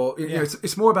 Or you know,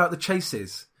 it's more about the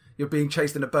chases. You're being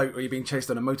chased in a boat or you're being chased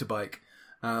on a motorbike.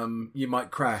 You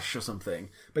might crash or something.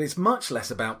 But it's much less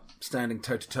about standing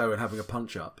toe-to-toe and having a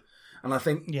punch-up. And I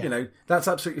think, that's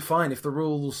absolutely fine if the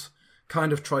rules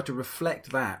kind of try to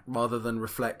reflect that rather than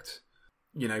reflect,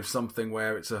 something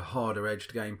where it's a harder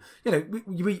edged game.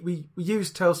 We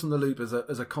use Tales from the Loop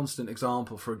as a constant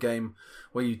example for a game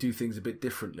where you do things a bit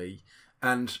differently.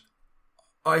 And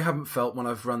I haven't felt when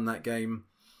I've run that game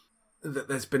that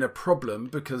there's been a problem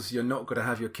because you're not going to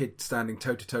have your kid standing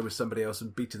toe to toe with somebody else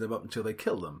and beating them up until they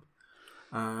kill them.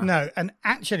 No, and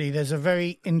actually there's a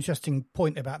very interesting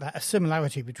point about that, a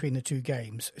similarity between the two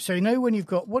games. So when you've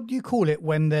got, what do you call it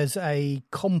when there's a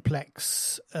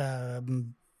complex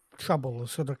trouble,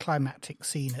 sort of climactic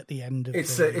scene at the end of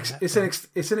it's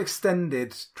an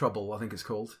extended trouble, I think it's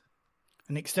called.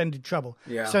 An extended trouble.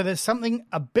 Yeah. So there's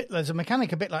a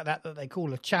mechanic a bit like that they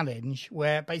call a challenge,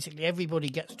 where basically everybody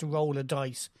gets to roll a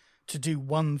dice to do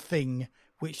one thing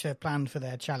which they've planned for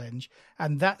their challenge.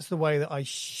 And that's the way that I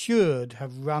should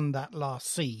have run that last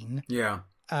scene. Yeah.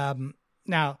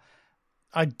 Now,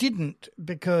 I didn't,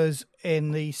 because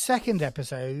in the second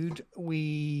episode,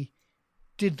 we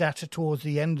did that towards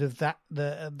the end of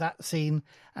that scene.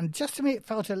 And just to me, it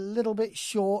felt a little bit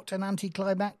short and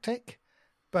anticlimactic.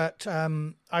 But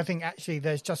I think actually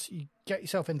you get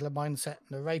yourself into the mindset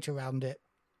and narrate around it.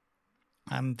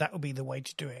 And that would be the way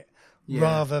to do it,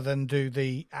 rather than do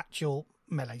the actual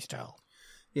melee style.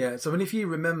 Yeah, so if you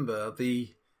remember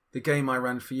the game I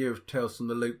ran for you of Tales from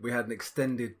the Loop, we had an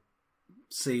extended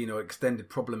scene or extended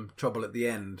trouble at the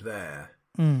end there,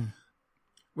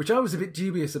 which I was a bit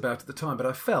dubious about at the time, but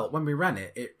I felt when we ran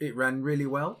it ran really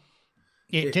well.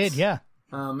 It did, yeah.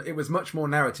 It was much more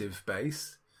narrative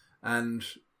based,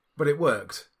 but it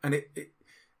worked, and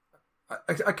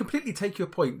I completely take your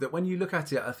point that when you look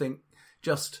at it, I think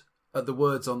just at the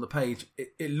words on the page,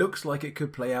 it looks like it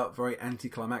could play out very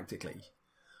anticlimactically.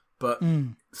 But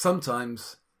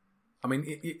sometimes, I mean,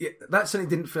 that certainly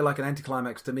didn't feel like an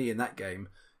anticlimax to me in that game,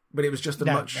 but it was just a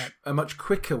much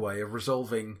quicker way of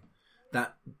resolving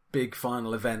that big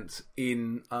final event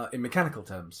in mechanical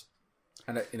terms.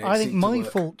 And I think my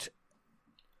fault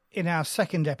in our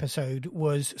second episode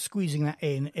was squeezing that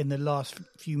in the last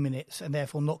few minutes and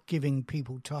therefore not giving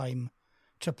people time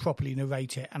to properly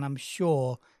narrate it. And I'm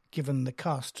sure, given the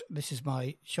cast, this is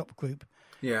my shop group,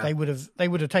 they would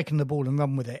have taken the ball and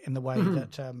run with it in the way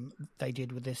that they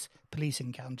did with this police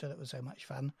encounter that was so much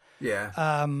fun. Yeah.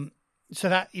 So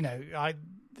that,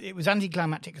 it was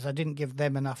anticlimactic because I didn't give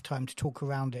them enough time to talk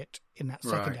around it in that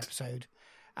second episode.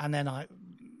 And then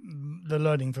the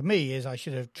learning for me is I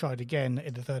should have tried again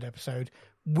in the third episode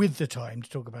with the time to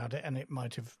talk about it, and it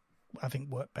might have, I think,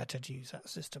 worked better to use that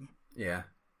system. Yeah.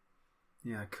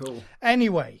 Yeah, cool.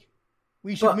 Anyway,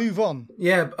 we should move on.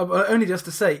 Yeah, only just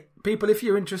to say, people, if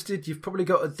you're interested, you've probably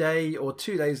got a day or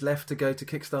 2 days left to go to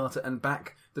Kickstarter and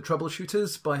back The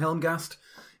Troubleshooters by Helmgast.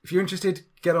 If you're interested,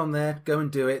 get on there, go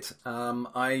and do it.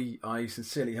 I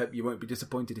sincerely hope you won't be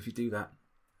disappointed if you do that.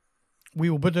 We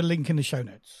will put a link in the show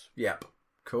notes. Yep.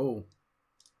 Cool.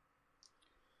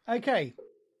 Okay.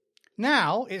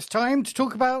 Now it's time to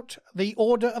talk about the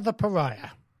Order of the Pariah.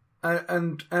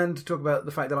 And to talk about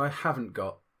the fact that I haven't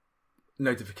got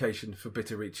notification for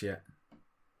Bitter Reach yet.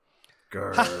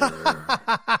 Grr.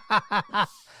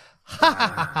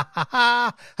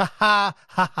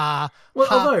 Well,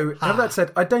 although, have that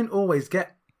said, I don't always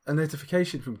get a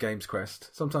notification from Games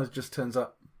Quest. Sometimes it just turns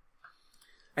up.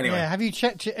 Anyway, yeah, have you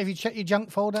checked your junk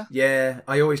folder? Yeah,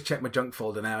 I always check my junk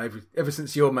folder now. Ever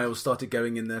since your mail started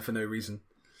going in there for no reason.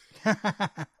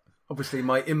 Obviously,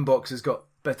 my inbox has got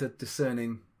better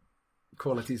discerning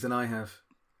qualities than I have.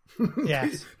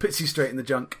 Yes, puts you straight in the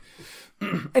junk.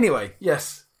 Anyway,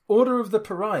 yes, Order of the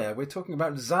Pariah. We're talking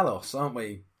about Zalos, aren't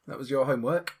we? That was your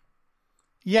homework.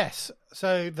 Yes.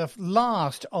 So the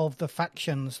last of the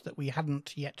factions that we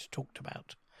hadn't yet talked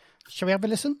about. Shall we have a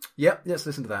listen? Yep, let's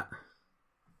listen to that.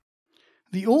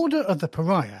 The Order of the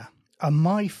Pariah are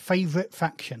my favourite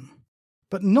faction,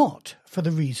 but not for the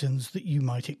reasons that you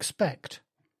might expect.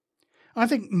 I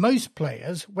think most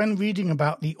players, when reading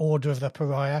about the Order of the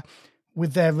Pariah,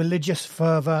 with their religious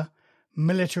fervour,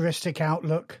 militaristic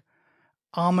outlook,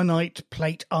 Armonite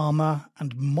plate armour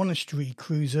and monastery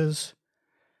cruisers,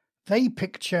 they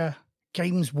picture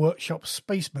Games Workshop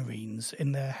Space Marines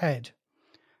in their head.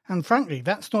 And frankly,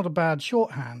 that's not a bad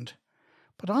shorthand,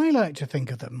 but I like to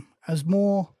think of them as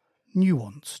more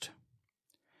nuanced.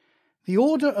 The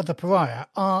Order of the Pariah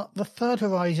are the Third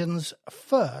Horizon's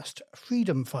first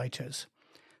freedom fighters,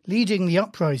 leading the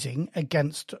uprising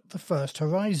against the First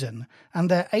Horizon and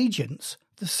their agents,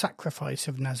 the Sacrifice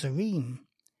of Nazarene.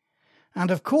 And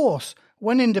of course,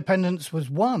 when independence was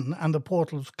won and the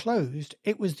portals closed,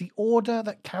 it was the Order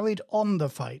that carried on the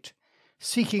fight,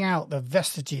 seeking out the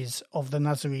vestiges of the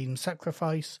Nazarene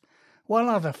sacrifice, while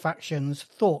other factions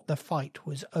thought the fight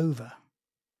was over.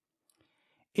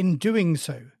 In doing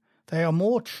so, they are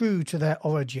more true to their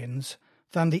origins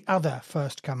than the other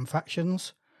first-come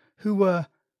factions, who were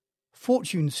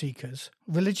fortune-seekers,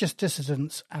 religious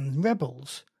dissidents and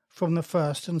rebels from the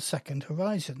First and Second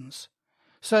Horizons.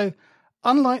 So,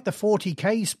 unlike the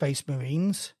 40k Space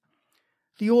Marines,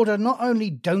 the Order not only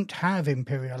don't have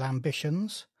imperial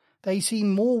ambitions, they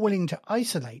seem more willing to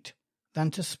isolate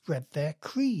than to spread their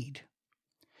creed.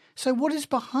 So what is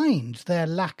behind their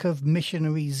lack of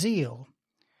missionary zeal?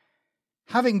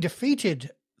 Having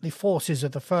defeated the forces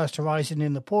of the First Horizon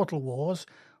in the Portal Wars,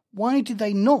 why did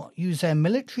they not use their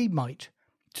military might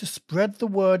to spread the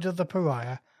word of the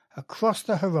Pariah across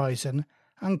the horizon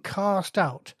and cast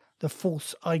out the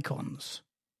false icons?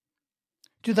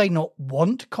 Do they not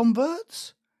want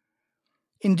converts?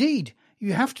 Indeed,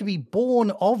 you have to be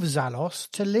born of Zalos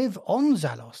to live on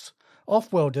Zalos.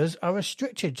 Off-worlders are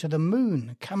restricted to the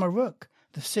moon, Kamaruk,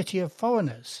 the city of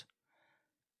foreigners.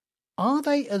 Are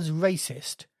they as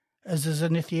racist as the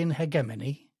Zenithian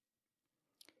hegemony?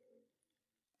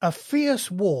 A fierce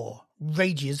war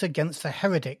rages against the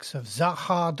heretics of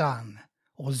Zahar-Dan,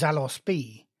 or Zalos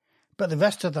B, but the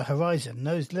rest of the horizon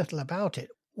knows little about it.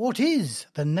 What is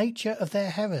the nature of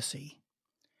their heresy?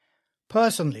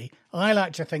 Personally, I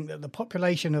like to think that the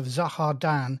population of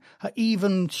Zahar-Dan are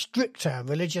even stricter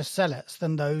religious zealots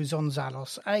than those on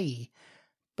Zalos A,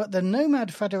 but the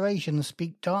Nomad Federation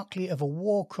speak darkly of a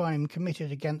war crime committed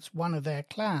against one of their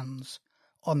clans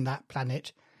on that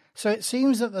planet, so it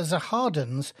seems that the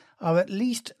Zahardans are at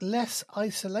least less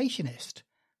isolationist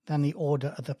than the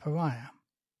Order of the Pariah.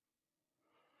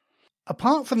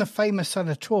 Apart from the famous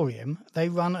sanatorium, they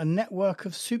run a network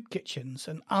of soup kitchens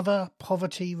and other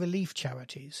poverty relief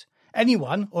charities.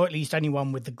 Anyone, or at least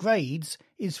anyone with the grades,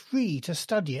 is free to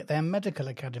study at their medical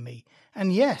academy.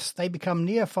 And yes, they become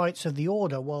neophytes of the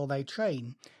Order while they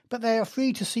train, but they are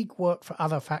free to seek work for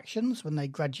other factions when they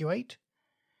graduate.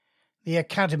 The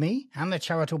academy and the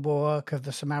charitable work of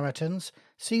the Samaritans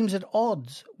seems at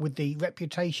odds with the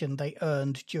reputation they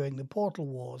earned during the Portal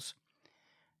Wars.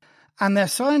 And their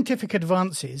scientific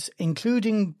advances,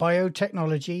 including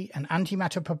biotechnology and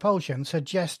antimatter propulsion,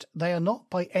 suggest they are not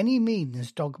by any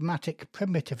means dogmatic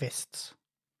primitivists.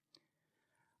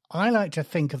 I like to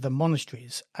think of the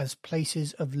monasteries as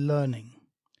places of learning.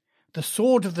 The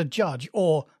sword of the judge,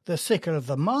 or the sickle of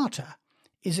the martyr,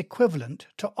 is equivalent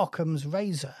to Occam's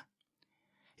razor.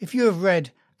 If you have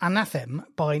read Anathem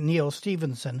by Neil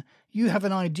Stevenson, you have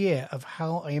an idea of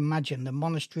how I imagine the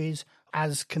monasteries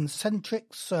as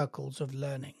concentric circles of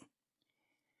learning.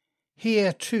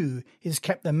 Here, too, is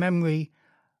kept the memory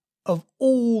of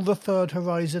all the Third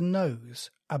Horizon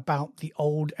knows about the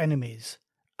old enemies,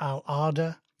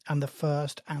 Al-Arda and the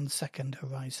First and Second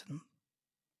Horizon.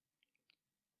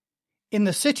 In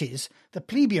the cities, the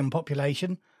plebeian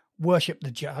population worship the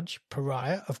judge,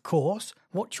 Pariah, of course.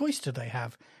 What choice do they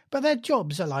have? But their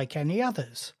jobs are like any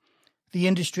others. The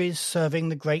industries serving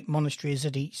the great monasteries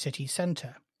at each city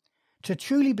centre. To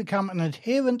truly become an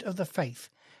adherent of the faith,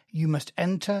 you must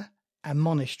enter a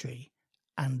monastery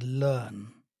and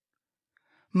learn.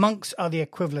 Monks are the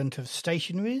equivalent of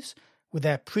stationaries, with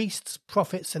their priests,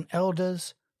 prophets and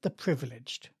elders, the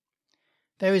privileged.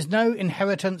 There is no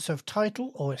inheritance of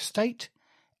title or estate.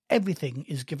 Everything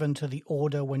is given to the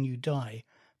Order when you die,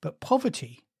 but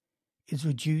poverty is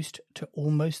reduced to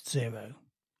almost zero.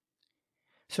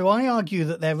 So I argue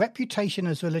that their reputation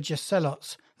as religious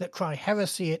zealots that cry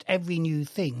heresy at every new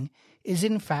thing is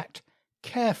in fact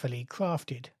carefully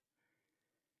crafted.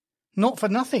 Not for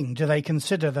nothing do they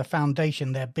consider the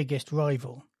Foundation their biggest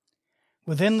rival.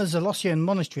 Within the Zalosian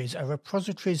monasteries are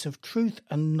repositories of truth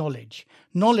and knowledge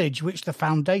which the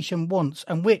Foundation wants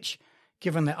and which,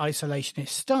 given their isolationist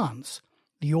stance,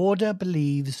 the Order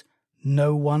believes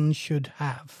no one should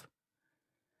have.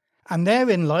 And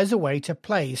therein lies a way to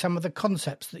play some of the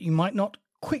concepts that you might not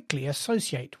quickly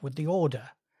associate with the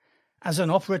Order. As an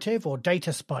operative or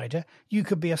data spider, you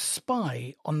could be a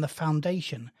spy on the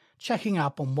Foundation, checking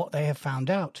up on what they have found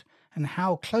out and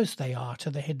how close they are to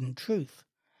the hidden truth.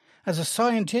 As a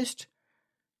scientist,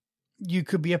 you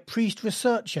could be a priest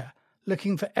researcher,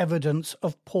 looking for evidence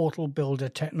of portal builder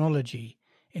technology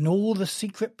in all the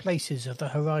secret places of the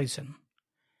horizon.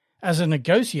 As a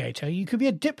negotiator, you could be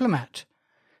a diplomat,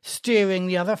 steering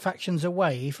the other factions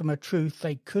away from a truth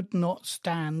they could not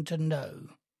stand to know.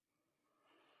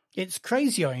 It's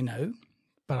crazy, I know,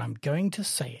 but I'm going to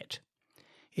say it.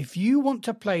 If you want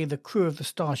to play the crew of the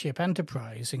Starship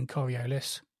Enterprise in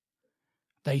Coriolis,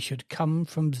 they should come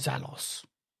from Zalos.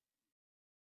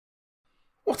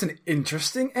 What an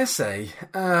interesting essay,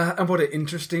 and what an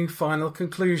interesting final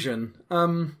conclusion.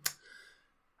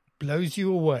 Blows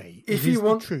you away. If it you is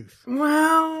want the truth.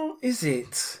 Well, is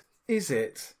it? Is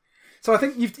it? So I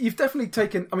think you've definitely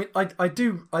taken. I mean,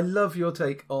 I love your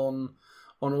take on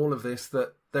all of this.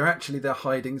 That they're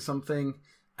hiding something,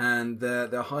 and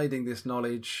they're hiding this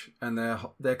knowledge, and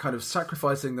they're kind of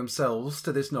sacrificing themselves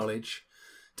to this knowledge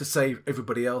to save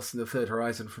everybody else in the Third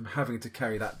Horizon from having to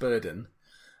carry that burden.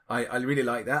 I really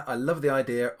like that. I love the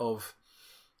idea of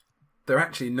they're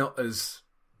actually not as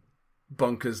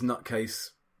bonkers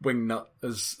nutcase wingnut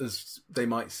as they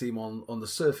might seem on the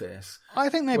surface. I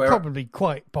think they're probably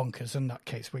quite bonkers and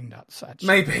nutcase wingnuts, actually.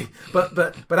 Maybe,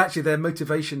 but actually their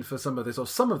motivation for some of this, or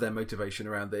some of their motivation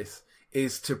around this,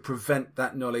 is to prevent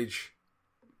that knowledge,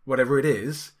 whatever it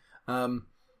is,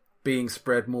 being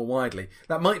spread more widely.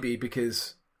 That might be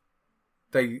because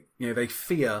they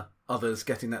fear others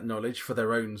getting that knowledge for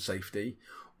their own safety,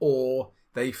 or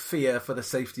they fear for the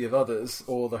safety of others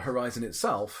or the Horizon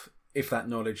itself if that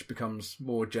knowledge becomes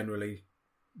more generally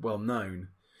well known.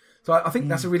 So I think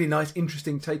that's a really nice,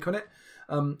 interesting take on it.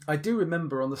 I do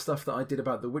remember on the stuff that I did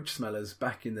about the witch smellers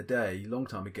back in the day, a long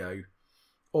time ago,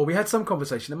 or we had some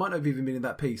conversation, it might not have even been in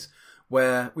that piece,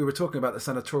 where we were talking about the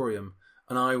sanatorium,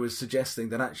 and I was suggesting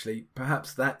that actually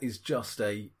perhaps that is just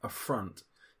a front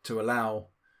to allow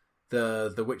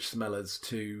the witch smellers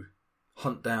to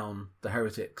hunt down the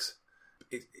heretics.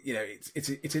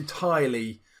 It's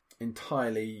entirely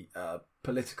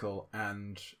political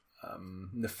and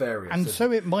nefarious. And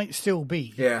so it might still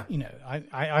be. Yeah.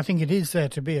 I think it is there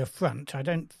to be a front. I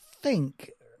don't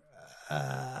think,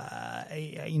 I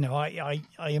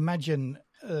imagine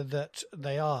that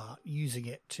they are using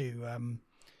it to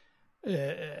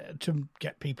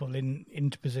get people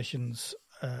into positions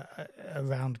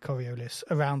around Coriolis,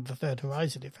 around the Third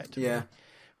Horizon, effectively,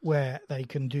 where they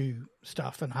can do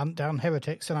stuff and hunt down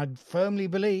heretics. And I firmly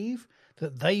believe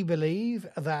that they believe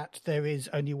that there is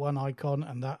only one icon,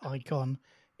 and that icon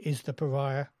is the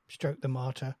pariah, stroke the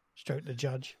martyr, stroke the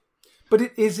judge. But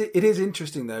it is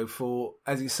interesting, though, for,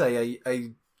 as you say,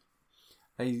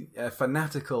 a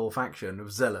fanatical faction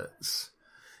of zealots.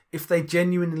 If they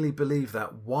genuinely believe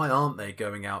that, why aren't they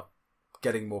going out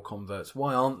getting more converts?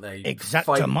 Why aren't they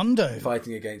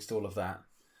fighting against all of that?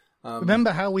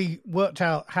 Remember how we worked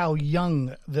out how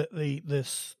young the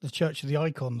Church of the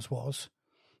Icons was?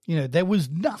 There was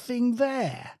nothing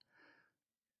there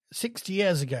 60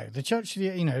 years ago. The Church of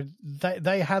the,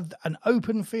 they had an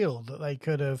open field that they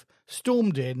could have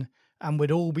stormed in and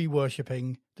would all be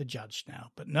worshipping the judge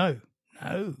now. But no,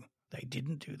 they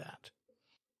didn't do that.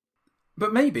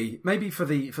 But maybe for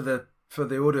the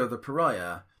Order of the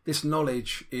Pariah, this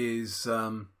knowledge is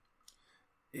so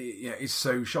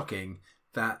shocking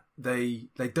that they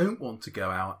don't want to go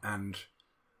out and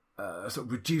sort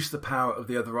of reduce the power of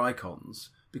the other icons,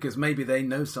 because maybe they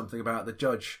know something about the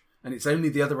judge, and it's only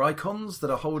the other icons that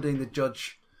are holding the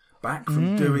judge back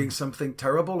from doing something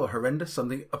terrible or horrendous,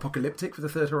 something apocalyptic for the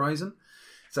Third Horizon.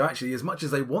 So actually, as much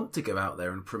as they want to go out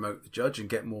there and promote the judge and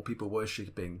get more people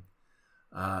worshipping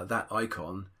that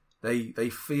icon, they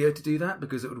fear to do that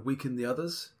because it would weaken the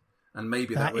others, and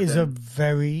maybe that would is a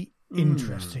very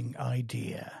interesting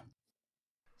idea.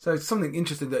 So it's something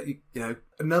interesting that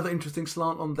another interesting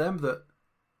slant on them, that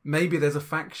maybe there's a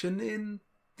faction in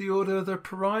the Order of the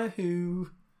Pariah who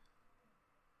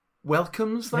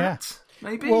welcomes that. Yeah.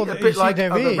 Maybe a bit like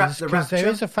there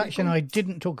is a faction people. I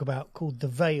didn't talk about called the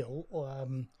Veil,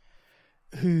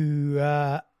 who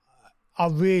are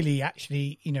really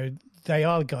actually they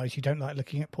are guys who don't like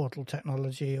looking at portal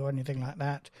technology or anything like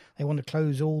that. They want to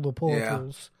close all the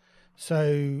portals. Yeah.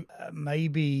 So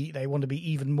maybe they want to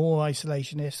be even more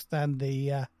isolationist than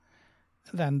the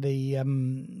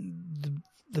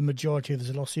majority of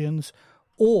the Zalosians,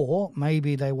 or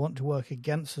maybe they want to work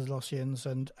against the Zalosians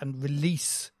and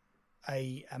release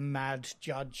a mad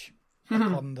judge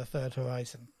on the Third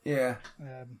Horizon. Yeah.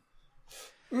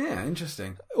 Yeah,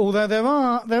 interesting. Although there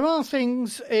are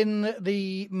things in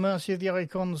the Mercy of the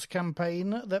Icons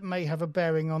campaign that may have a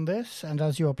bearing on this, and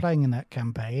as you are playing in that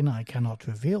campaign, I cannot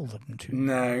reveal them to you.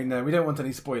 No, we don't want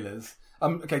any spoilers.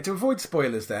 Okay, to avoid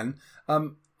spoilers then,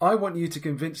 I want you to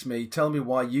convince me, tell me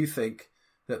why you think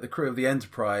that the crew of the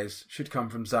Enterprise should come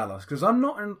from Zalos, because I'm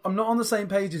not on the same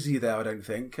page as you there, I don't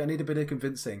think. I need a bit of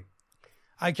convincing.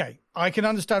 Okay, I can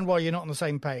understand why you're not on the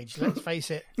same page. Let's face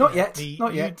it. Not yet.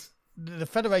 The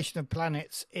Federation of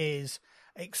Planets is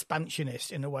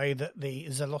expansionist in a way that the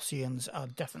Zalosians are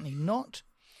definitely not.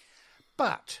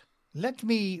 But let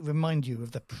me remind you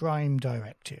of the Prime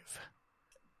Directive.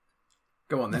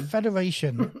 Go on then. The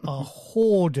Federation are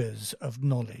hoarders of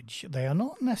knowledge. They are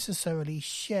not necessarily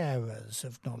sharers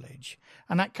of knowledge.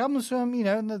 And that comes from,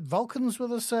 and the Vulcans were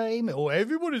the same. Or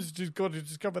everybody's just got to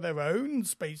discover their own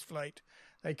space flight.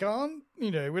 They can't,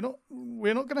 we're not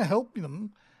going to help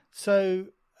them. So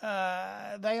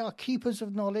they are keepers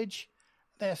of knowledge.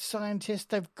 They're scientists.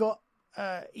 They've got,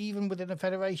 even within the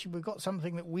Federation, we've got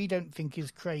something that we don't think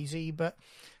is crazy. But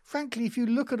frankly, if you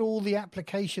look at all the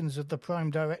applications of the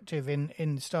Prime Directive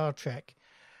in Star Trek,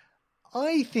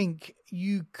 I think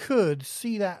you could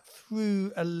see that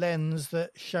through a lens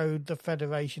that showed the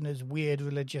Federation as weird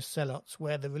religious zealots,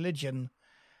 where the religion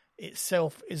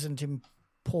itself isn't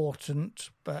important,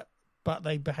 but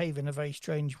they behave in a very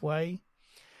strange way.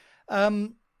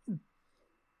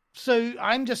 So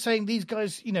I'm just saying these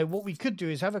guys, what we could do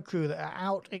is have a crew that are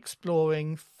out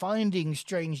exploring, finding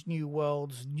strange new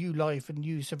worlds, new life and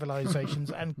new civilizations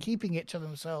and keeping it to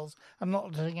themselves and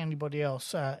not letting anybody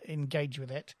else engage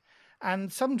with it.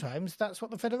 And sometimes that's what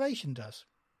the Federation does.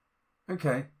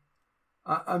 Okay.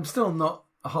 I'm still not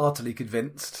heartily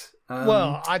convinced.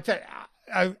 Well, I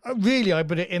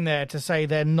put it in there to say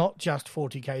they're not just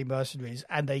 40k mercenaries,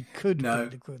 and they could be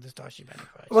the crew of the Starship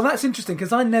Enterprise. Well, that's interesting,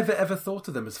 because I never ever thought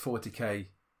of them as 40k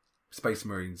Space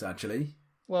Marines, actually.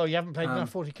 Well, you haven't played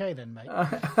enough 40k then, mate.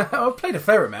 I've played a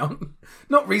fair amount.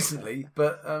 Not recently,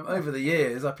 but over the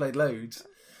years, I played loads.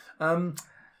 I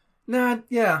never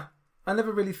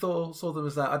really saw them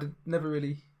as that. Never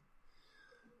really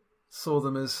saw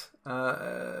them as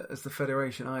the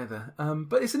Federation either.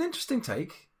 But it's an interesting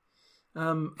take.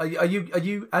 Are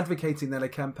you advocating then a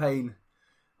campaign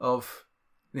of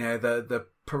the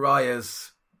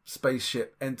pariahs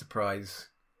spaceship Enterprise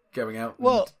going out?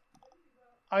 Well,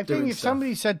 I think if stuff.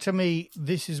 somebody said to me,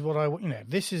 "This is what I want,"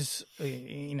 this is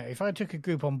if I took a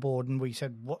group on board and we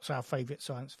said, "What's our favourite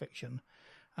science fiction?"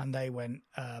 and they went,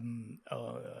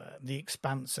 "The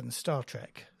Expanse and Star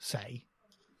Trek," say,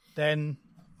 then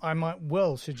I might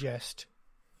well suggest.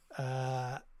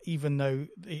 Even though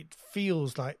it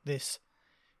feels like this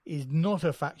is not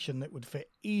a faction that would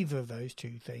fit either of those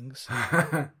two things,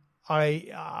 I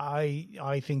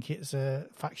think it's a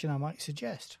faction I might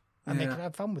suggest, and they could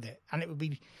have fun with it, and it would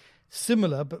be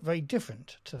similar but very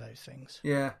different to those things.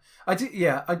 Yeah, I do.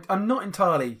 Yeah, I'm not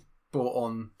entirely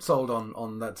sold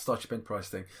on that Starship Enterprise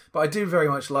thing, but I do very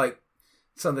much like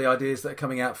some of the ideas that are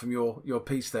coming out from your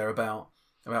piece there about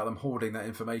them hoarding that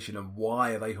information and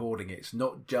why are they hoarding it. It's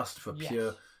not just for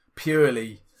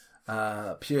purely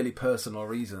personal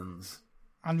reasons.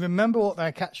 And remember what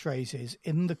their catchphrase is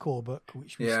in the core book,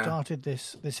 which we started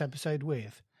this episode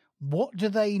with. What do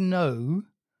they know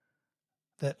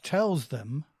that tells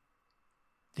them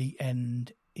the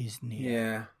end is near?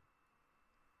 Yeah.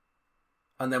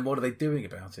 And then what are they doing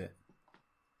about it?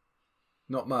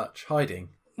 Not much. Hiding.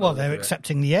 Well, they're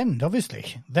accepting the end,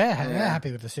 obviously. They're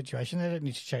happy with the situation. They don't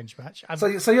need to change much. So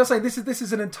you're saying this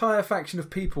is an entire faction of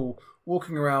people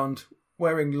walking around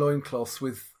wearing loincloths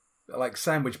with like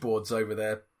sandwich boards over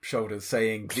their shoulders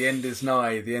saying, "The end is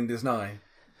nigh, the end is nigh."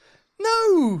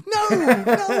 No.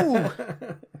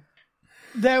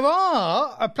 There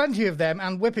are plenty of them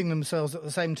and whipping themselves at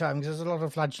the same time because there's a lot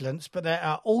of flagellants, but there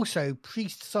are also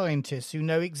priest scientists who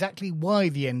know exactly why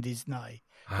the end is nigh.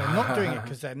 They're not doing it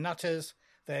because they're nutters.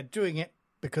 They're doing it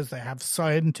because they have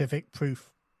scientific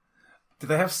proof. Do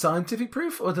they have scientific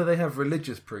proof or do they have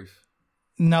religious proof?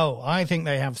 No, I think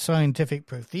they have scientific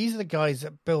proof. These are the guys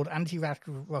that build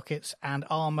anti-radical rockets and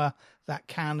armour that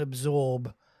can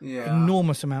absorb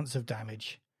enormous amounts of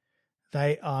damage.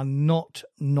 They are not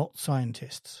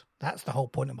scientists. That's the whole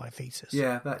point of my thesis.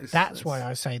 Yeah, that's why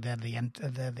I say they're the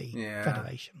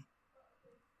Federation.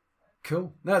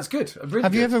 Cool. That's good. Really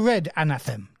Have you ever read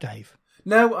Anathem, Dave?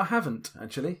 No, I haven't,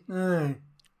 actually. No.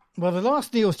 Well, the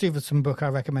last Neil Stevenson book I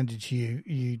recommended to you,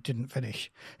 you didn't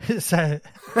finish. So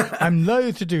I'm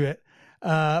loath to do it.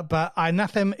 But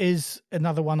Anathem is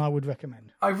another one I would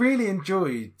recommend. I really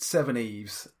enjoyed Seven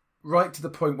Eves, right to the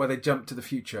point where they jumped to the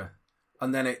future.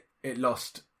 And then it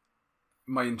lost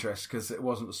my interest because it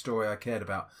wasn't the story I cared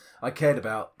about. I cared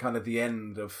about kind of the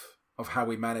end of how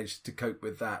we managed to cope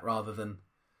with that, rather than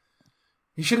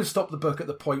he should have stopped the book at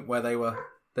the point where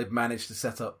they'd managed to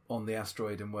set up on the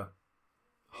asteroid and were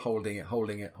holding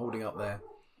up there.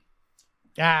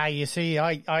 You see,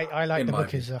 I like the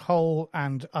book as a whole,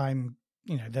 and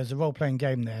there's a role-playing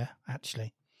game there,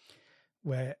 actually,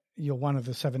 where you're one of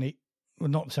the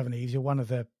not 7 Eves, you're one of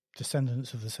the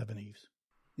descendants of the 7 Eves.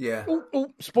 Yeah.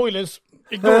 Oh, spoilers.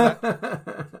 Ignore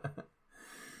that.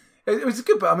 It was a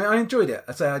good book. I mean, I enjoyed it.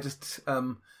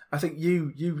 I think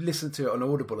you listened to it on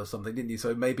Audible or something, didn't you?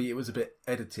 So maybe it was a bit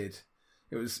edited.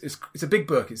 It's a big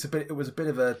book. It was a bit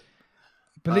of a...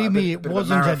 Believe me, it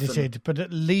wasn't edited, but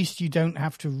at least you don't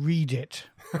have to read it.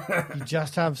 You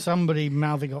just have somebody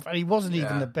mouthing off. And he wasn't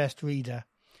even the best reader.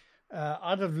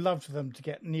 I'd have loved them to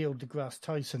get Neil deGrasse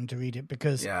Tyson to read it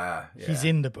because he's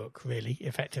in the book, really,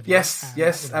 effectively.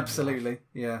 Yes, absolutely.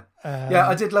 Yeah.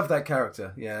 I did love that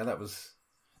character. Yeah,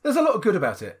 there's a lot of good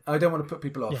about it. I don't want to put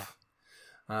people off.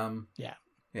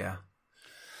 Yeah.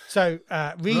 So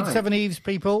read 7 Eves,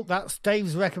 people. That's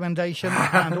Dave's recommendation.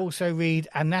 And also read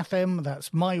Anathem.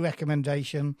 That's my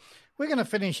recommendation. We're going to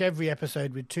finish every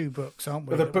episode with 2 books, aren't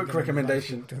we? With a book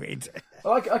recommendation. To read.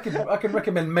 I can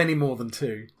recommend many more than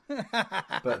 2.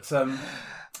 But,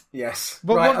 yes.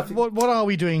 But what are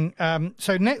we doing?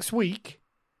 So next week,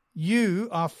 you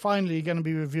are finally going to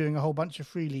be reviewing a whole bunch of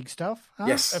Free League stuff. Huh?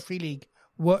 Yes. Free League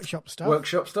workshop stuff.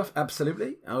 Workshop stuff,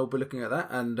 absolutely. I'll be looking at that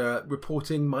and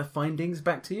reporting my findings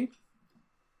back to you.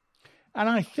 And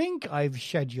I think I've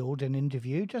scheduled an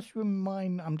interview.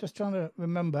 I'm just trying to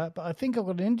remember, but I think I've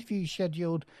got an interview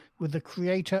scheduled with the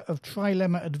creator of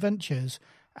Trilemma Adventures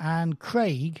and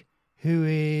Craig, who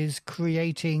is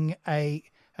creating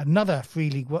another Free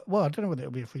League. Well, I don't know whether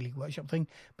it'll be a Free League workshop thing,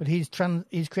 but he's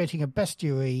creating a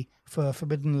bestiary for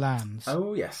Forbidden Lands.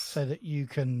 Oh yes, so that you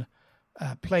can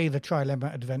play the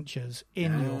Trilemma Adventures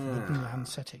in your Forbidden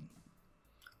Lands setting.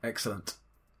 Excellent.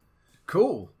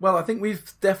 Cool. Well, I think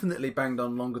we've definitely banged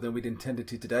on longer than we'd intended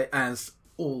to today, as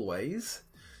always.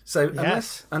 So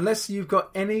unless you've got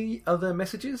any other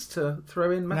messages to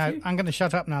throw in, Matthew? No, I'm going to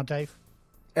shut up now, Dave.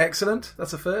 Excellent.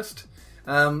 That's a first.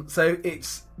 So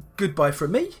it's goodbye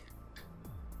from me,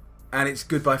 and it's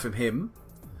goodbye from him,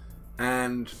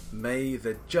 and may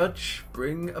the judge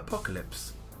bring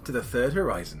apocalypse to the third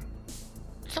horizon.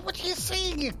 So what are you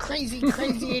saying, you crazy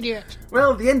idiot?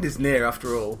 Well, the end is near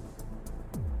after all.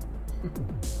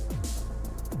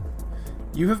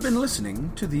 You have been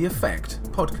listening to The Effect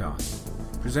podcast,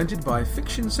 presented by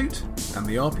Fiction Suit and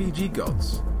the RPG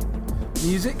Gods.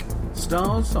 Music,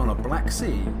 Stars on a Black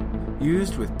Sea,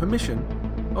 used with permission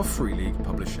of Free League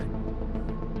Publishing.